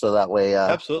wrap it up so that way.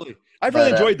 Absolutely. I've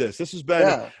really But enjoyed this. This has been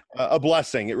yeah, a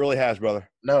blessing. It really has, brother.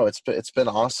 no, it's been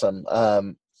awesome.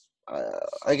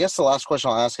 I guess the last question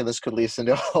I'll ask, and this could lead us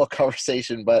into a whole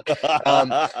conversation, but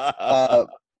um, uh,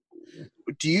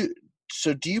 do you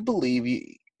do you believe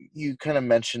you kind of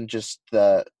mentioned just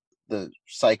the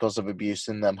cycles of abuse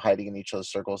and them hiding in each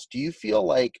other's circles? Do you feel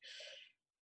like,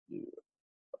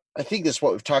 I think this is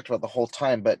what we've talked about the whole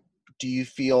time, but do you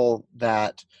feel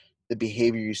that the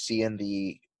behavior you see in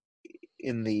the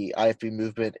IFB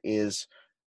movement is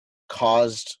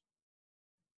caused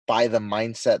by the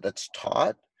mindset that's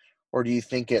taught, or do you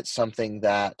think it's something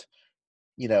that,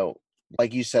 you know,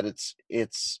 like you said,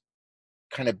 it's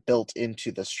kind of built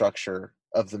into the structure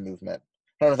of the movement?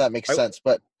 I don't know if that makes sense,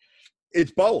 but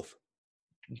it's both.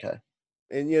 okay.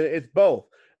 And it's both.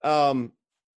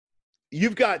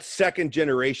 You've got second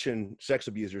generation sex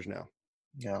abusers now,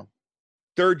 Yeah.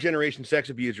 third generation sex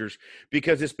abusers,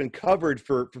 because it's been covered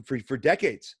for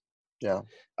decades. Yeah.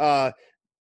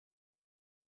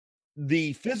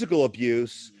 The physical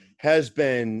abuse has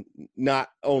been not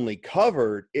only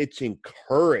covered, it's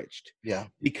encouraged. Yeah.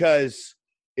 Because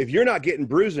if you're not getting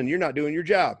bruising, you're not doing your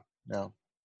job. No.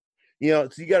 So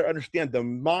you got to understand the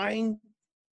mind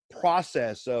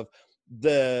process of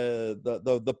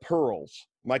the Pearls,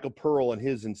 Michael Pearl and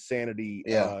his insanity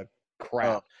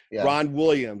crap. Oh, yeah. Ron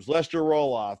Williams, Lester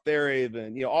Roloff,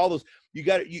 Fairhaven, all those.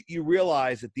 You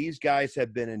realize that these guys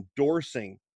have been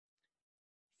endorsing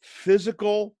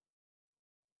physical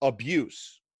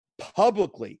abuse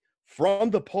publicly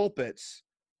from the pulpits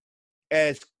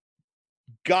as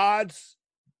God's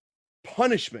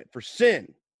punishment for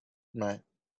sin, Right.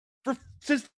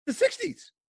 since the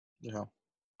 60s. Yeah.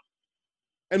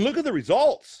 And look at the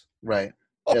results. Right.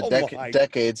 Yeah, Oh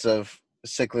decades of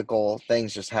cyclical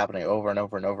things just happening over and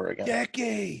over and over again.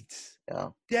 Decades. Yeah.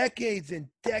 Decades and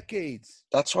decades.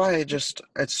 That's why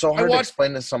it's so hard to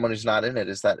explain to someone who's not in it,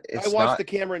 is that I watched the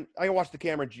Cameron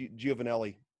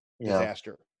Giovanelli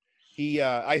disaster.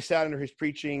 I sat under his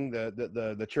preaching,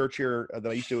 the church here that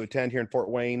I used to attend here in Fort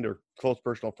Wayne. They're close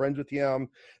personal friends with him.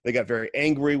 They got very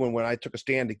angry when I took a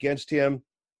stand against him.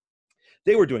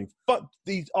 They were doing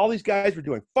all these guys were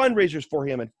doing fundraisers for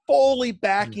him and fully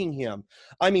backing him.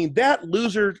 I mean, that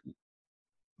loser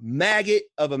maggot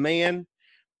of a man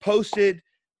posted,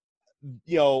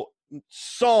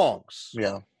 songs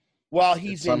while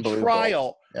he's in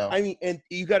trial. Yeah. I mean, and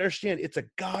you got to understand, it's a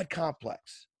God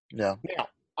complex. Yeah. Now,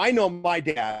 I know my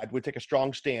dad would take a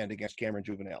strong stand against Cameron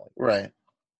Giovanelli. Right.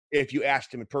 If you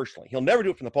asked him personally, he'll never do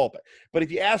it from the pulpit. But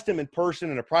if you asked him in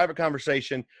person in a private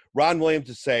conversation, Ron Williams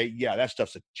would say, yeah, that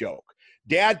stuff's a joke.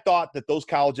 Dad thought that those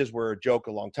colleges were a joke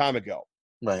a long time ago.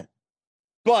 Right.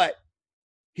 But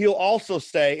he'll also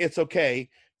say it's okay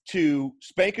to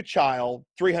spank a child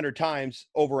 300 times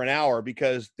over an hour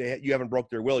because you haven't broke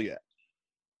their will yet.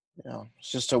 Yeah.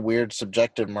 It's just a weird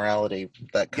subjective morality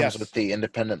that comes with the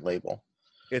independent label.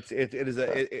 It is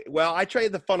I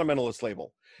trade the fundamentalist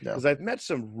label because I've met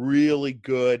some really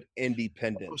good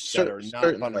independents that are not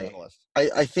fundamentalists.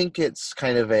 I think it's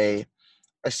kind of I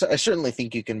certainly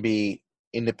think you can be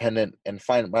independent and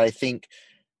fine, but I think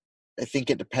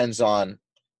it depends on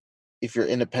if you're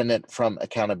independent from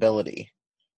accountability.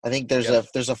 I think there's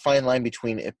a fine line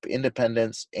between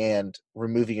independence and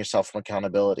removing yourself from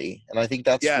accountability, and I think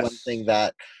that's one thing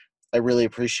that I really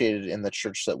appreciated in the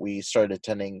church that we started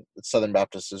attending at Southern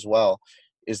Baptist as well,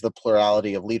 is the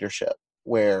plurality of leadership,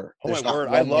 where there's not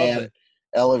one man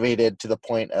elevated to the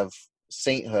point of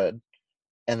sainthood,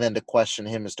 and then to question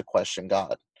him is to question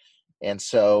God. And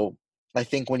so I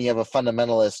think when you have a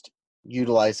fundamentalist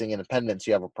utilizing independence,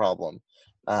 you have a problem.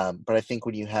 But I think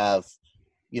when you have,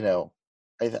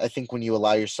 I think when you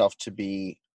allow yourself to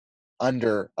be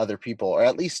under other people, or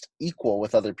at least equal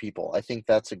with other people, I think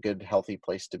that's a good, healthy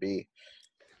place to be.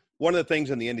 One of the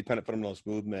things in the independent fundamentalist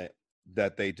movement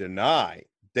that they deny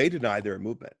they're a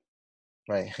movement.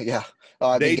 Right. Yeah.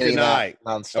 They deny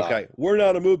nonstop. Okay, we're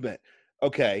not a movement.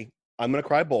 Okay, I'm going to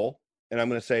cry bull, and I'm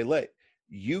going to say,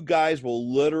 you guys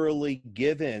will literally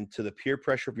give in to the peer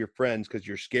pressure of your friends because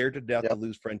you're scared to death to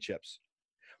lose friendships.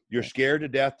 You're scared to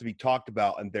death to be talked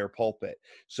about in their pulpit.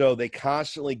 So they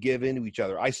constantly give in to each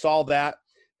other. I saw that,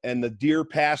 and the dear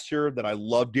pastor that I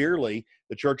love dearly,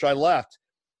 the church I left,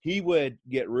 he would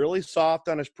get really soft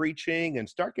on his preaching and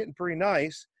start getting pretty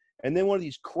nice. And then one of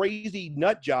these crazy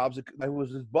nut jobs that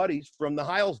was his buddies from the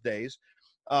Hiles days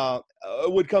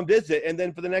would come visit. And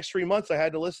then for the next 3 months, I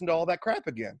had to listen to all that crap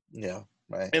again. Yeah.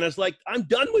 Right. And it's like, I'm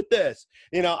done with this.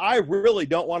 I really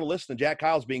don't want to listen to Jack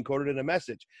Hyles being quoted in a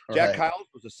message. Jack Hyles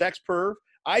was a sex perv.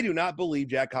 I do not believe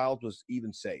Jack Hyles was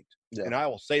even saved. Yeah. And I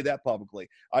will say that publicly.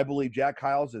 I believe Jack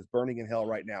Hyles is burning in hell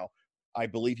right now I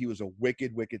believe he was a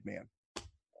wicked, wicked man.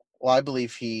 Well, I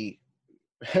believe he.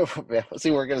 See,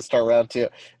 we're gonna start round two.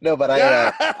 No, but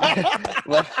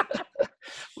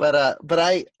but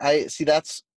I see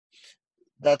that's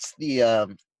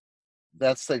the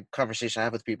conversation I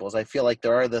have with people. Is I feel like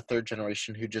there are the third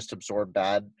generation who just absorb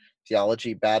bad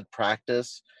theology, bad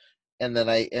practice, and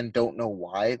don't know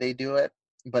why they do it.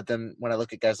 But then when I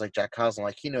look at guys like Jack Hyles, I'm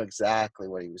like, he knew exactly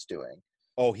what he was doing.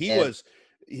 Oh, he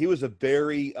was a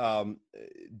very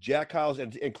Jack Hyles,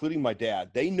 and including my dad,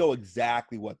 they know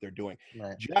exactly what they're doing.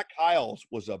 Right. Jack Hyles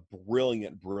was a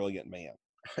brilliant man.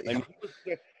 Yeah. I mean,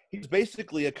 he was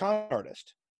basically a con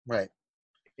artist, right?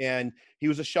 And he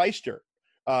was a shyster,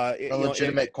 a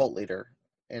legitimate cult leader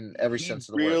in every sense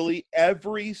of the word. Really,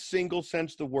 every single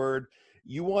sense of the word.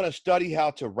 You want to study how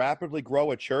to rapidly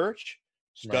grow a church?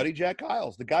 Study Jack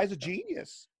Hyles. The guy's a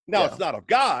genius. Now, it's not of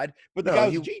God, but the guy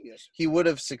was a genius. He would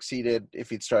have succeeded if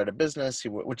he'd started a business,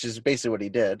 which is basically what he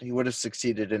did. He would have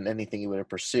succeeded in anything he would have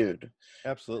pursued.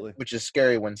 Absolutely. Which is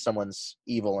scary when someone's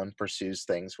evil and pursues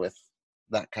things with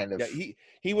that kind of... Yeah,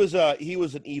 he was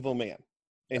an evil man,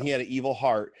 and he had an evil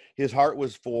heart. His heart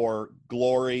was for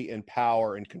glory and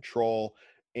power and control,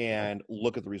 and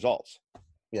look at the results.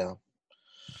 Yeah.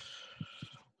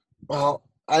 Well,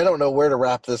 I don't know where to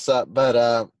wrap this up, but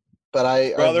I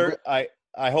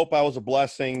hope I was a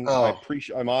blessing. Oh.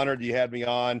 I'm honored you had me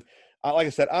on. Like I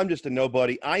said, I'm just a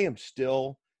nobody. I am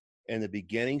still in the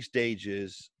beginning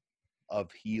stages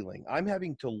of healing. I'm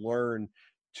having to learn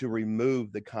to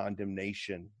remove the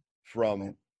condemnation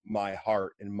from my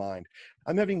heart and mind.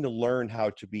 I'm having to learn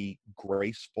how to be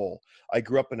graceful. I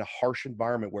grew up in a harsh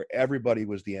environment where everybody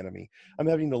was the enemy. I'm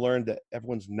having to learn that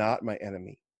everyone's not my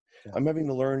enemy. Yeah. I'm having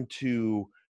to learn to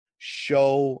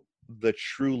show the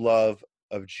true love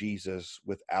of Jesus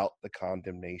without the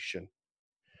condemnation.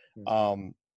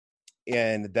 And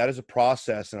that is a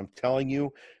process. And I'm telling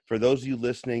you, for those of you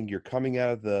listening, you're coming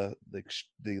out of the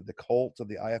cult of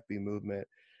the IFB movement.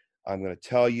 I'm going to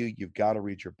tell you, you've got to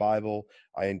read your Bible.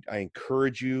 I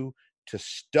encourage you to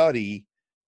study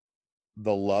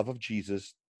the love of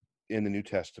Jesus in the New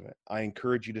Testament. I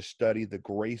encourage you to study the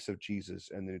grace of Jesus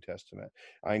in the New Testament.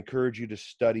 I encourage you to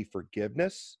study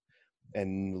forgiveness.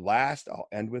 And last, I'll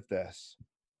end with this.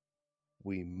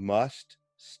 We must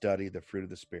study the fruit of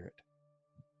the Spirit.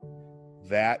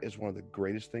 That is one of the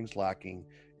greatest things lacking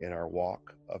in our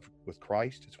walk with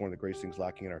Christ. It's one of the greatest things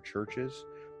lacking in our churches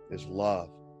is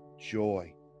love,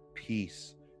 joy,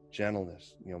 peace,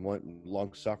 gentleness,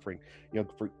 long suffering.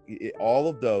 All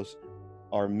of those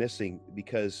are missing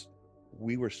because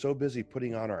we were so busy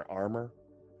putting on our armor.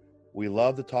 We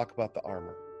love to talk about the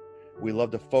armor. We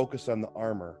love to focus on the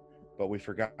armor, but we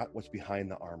forgot what's behind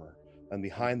the armor. And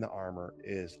behind the armor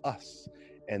is us.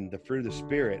 And the fruit of the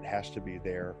Spirit has to be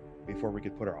there before we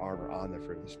could put our armor on the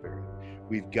fruit of the Spirit.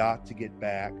 We've got to get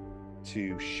back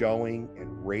to showing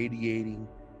and radiating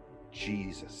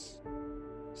Jesus.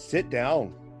 Sit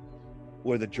down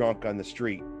with a drunk on the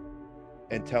street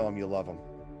and tell him you love him.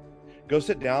 Go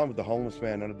sit down with the homeless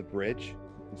man under the bridge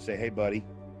and say, hey, buddy,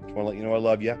 I just want to let you know I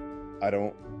love you.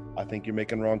 I think you're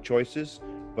making wrong choices,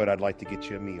 but I'd like to get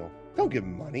you a meal. Don't give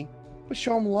him money, but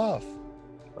show him love.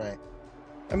 Right.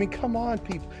 I mean, come on,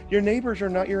 people. Your neighbors are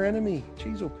not your enemy.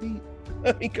 Jeez, oh, Pete.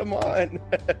 I mean, come on.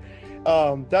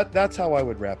 That's how I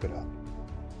would wrap it up.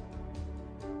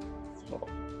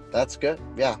 That's good.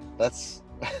 Yeah, that's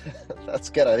that's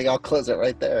good. I think I'll close it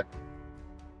right there.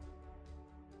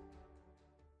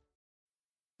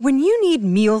 When you need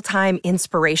mealtime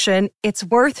inspiration, it's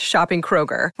worth shopping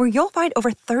Kroger, where you'll find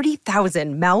over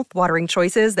 30,000 mouth-watering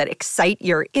choices that excite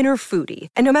your inner foodie.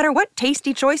 And no matter what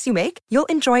tasty choice you make, you'll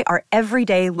enjoy our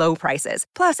everyday low prices,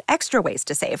 plus extra ways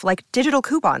to save, like digital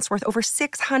coupons worth over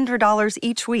 $600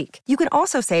 each week. You can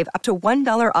also save up to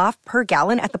 $1 off per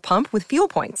gallon at the pump with fuel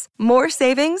points. More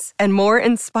savings and more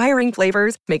inspiring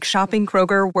flavors make shopping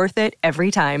Kroger worth it every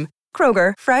time.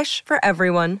 Kroger, fresh for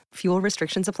everyone. Fuel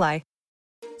restrictions apply.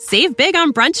 Save big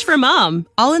on brunch for mom,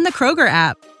 all in the Kroger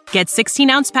app. Get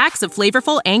 16-ounce packs of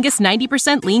flavorful Angus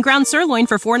 90% lean ground sirloin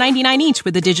for $4.99 each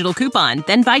with a digital coupon.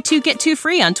 Then buy 2, get 2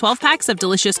 free on 12 packs of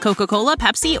delicious Coca-Cola,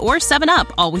 Pepsi, or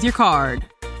 7-Up, all with your card.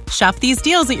 Shop these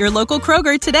deals at your local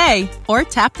Kroger today, or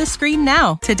tap the screen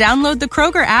now to download the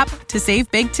Kroger app to save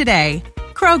big today.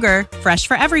 Kroger, fresh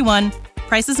for everyone.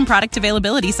 Prices and product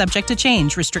availability subject to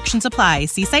change. Restrictions apply.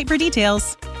 See site for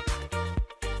details.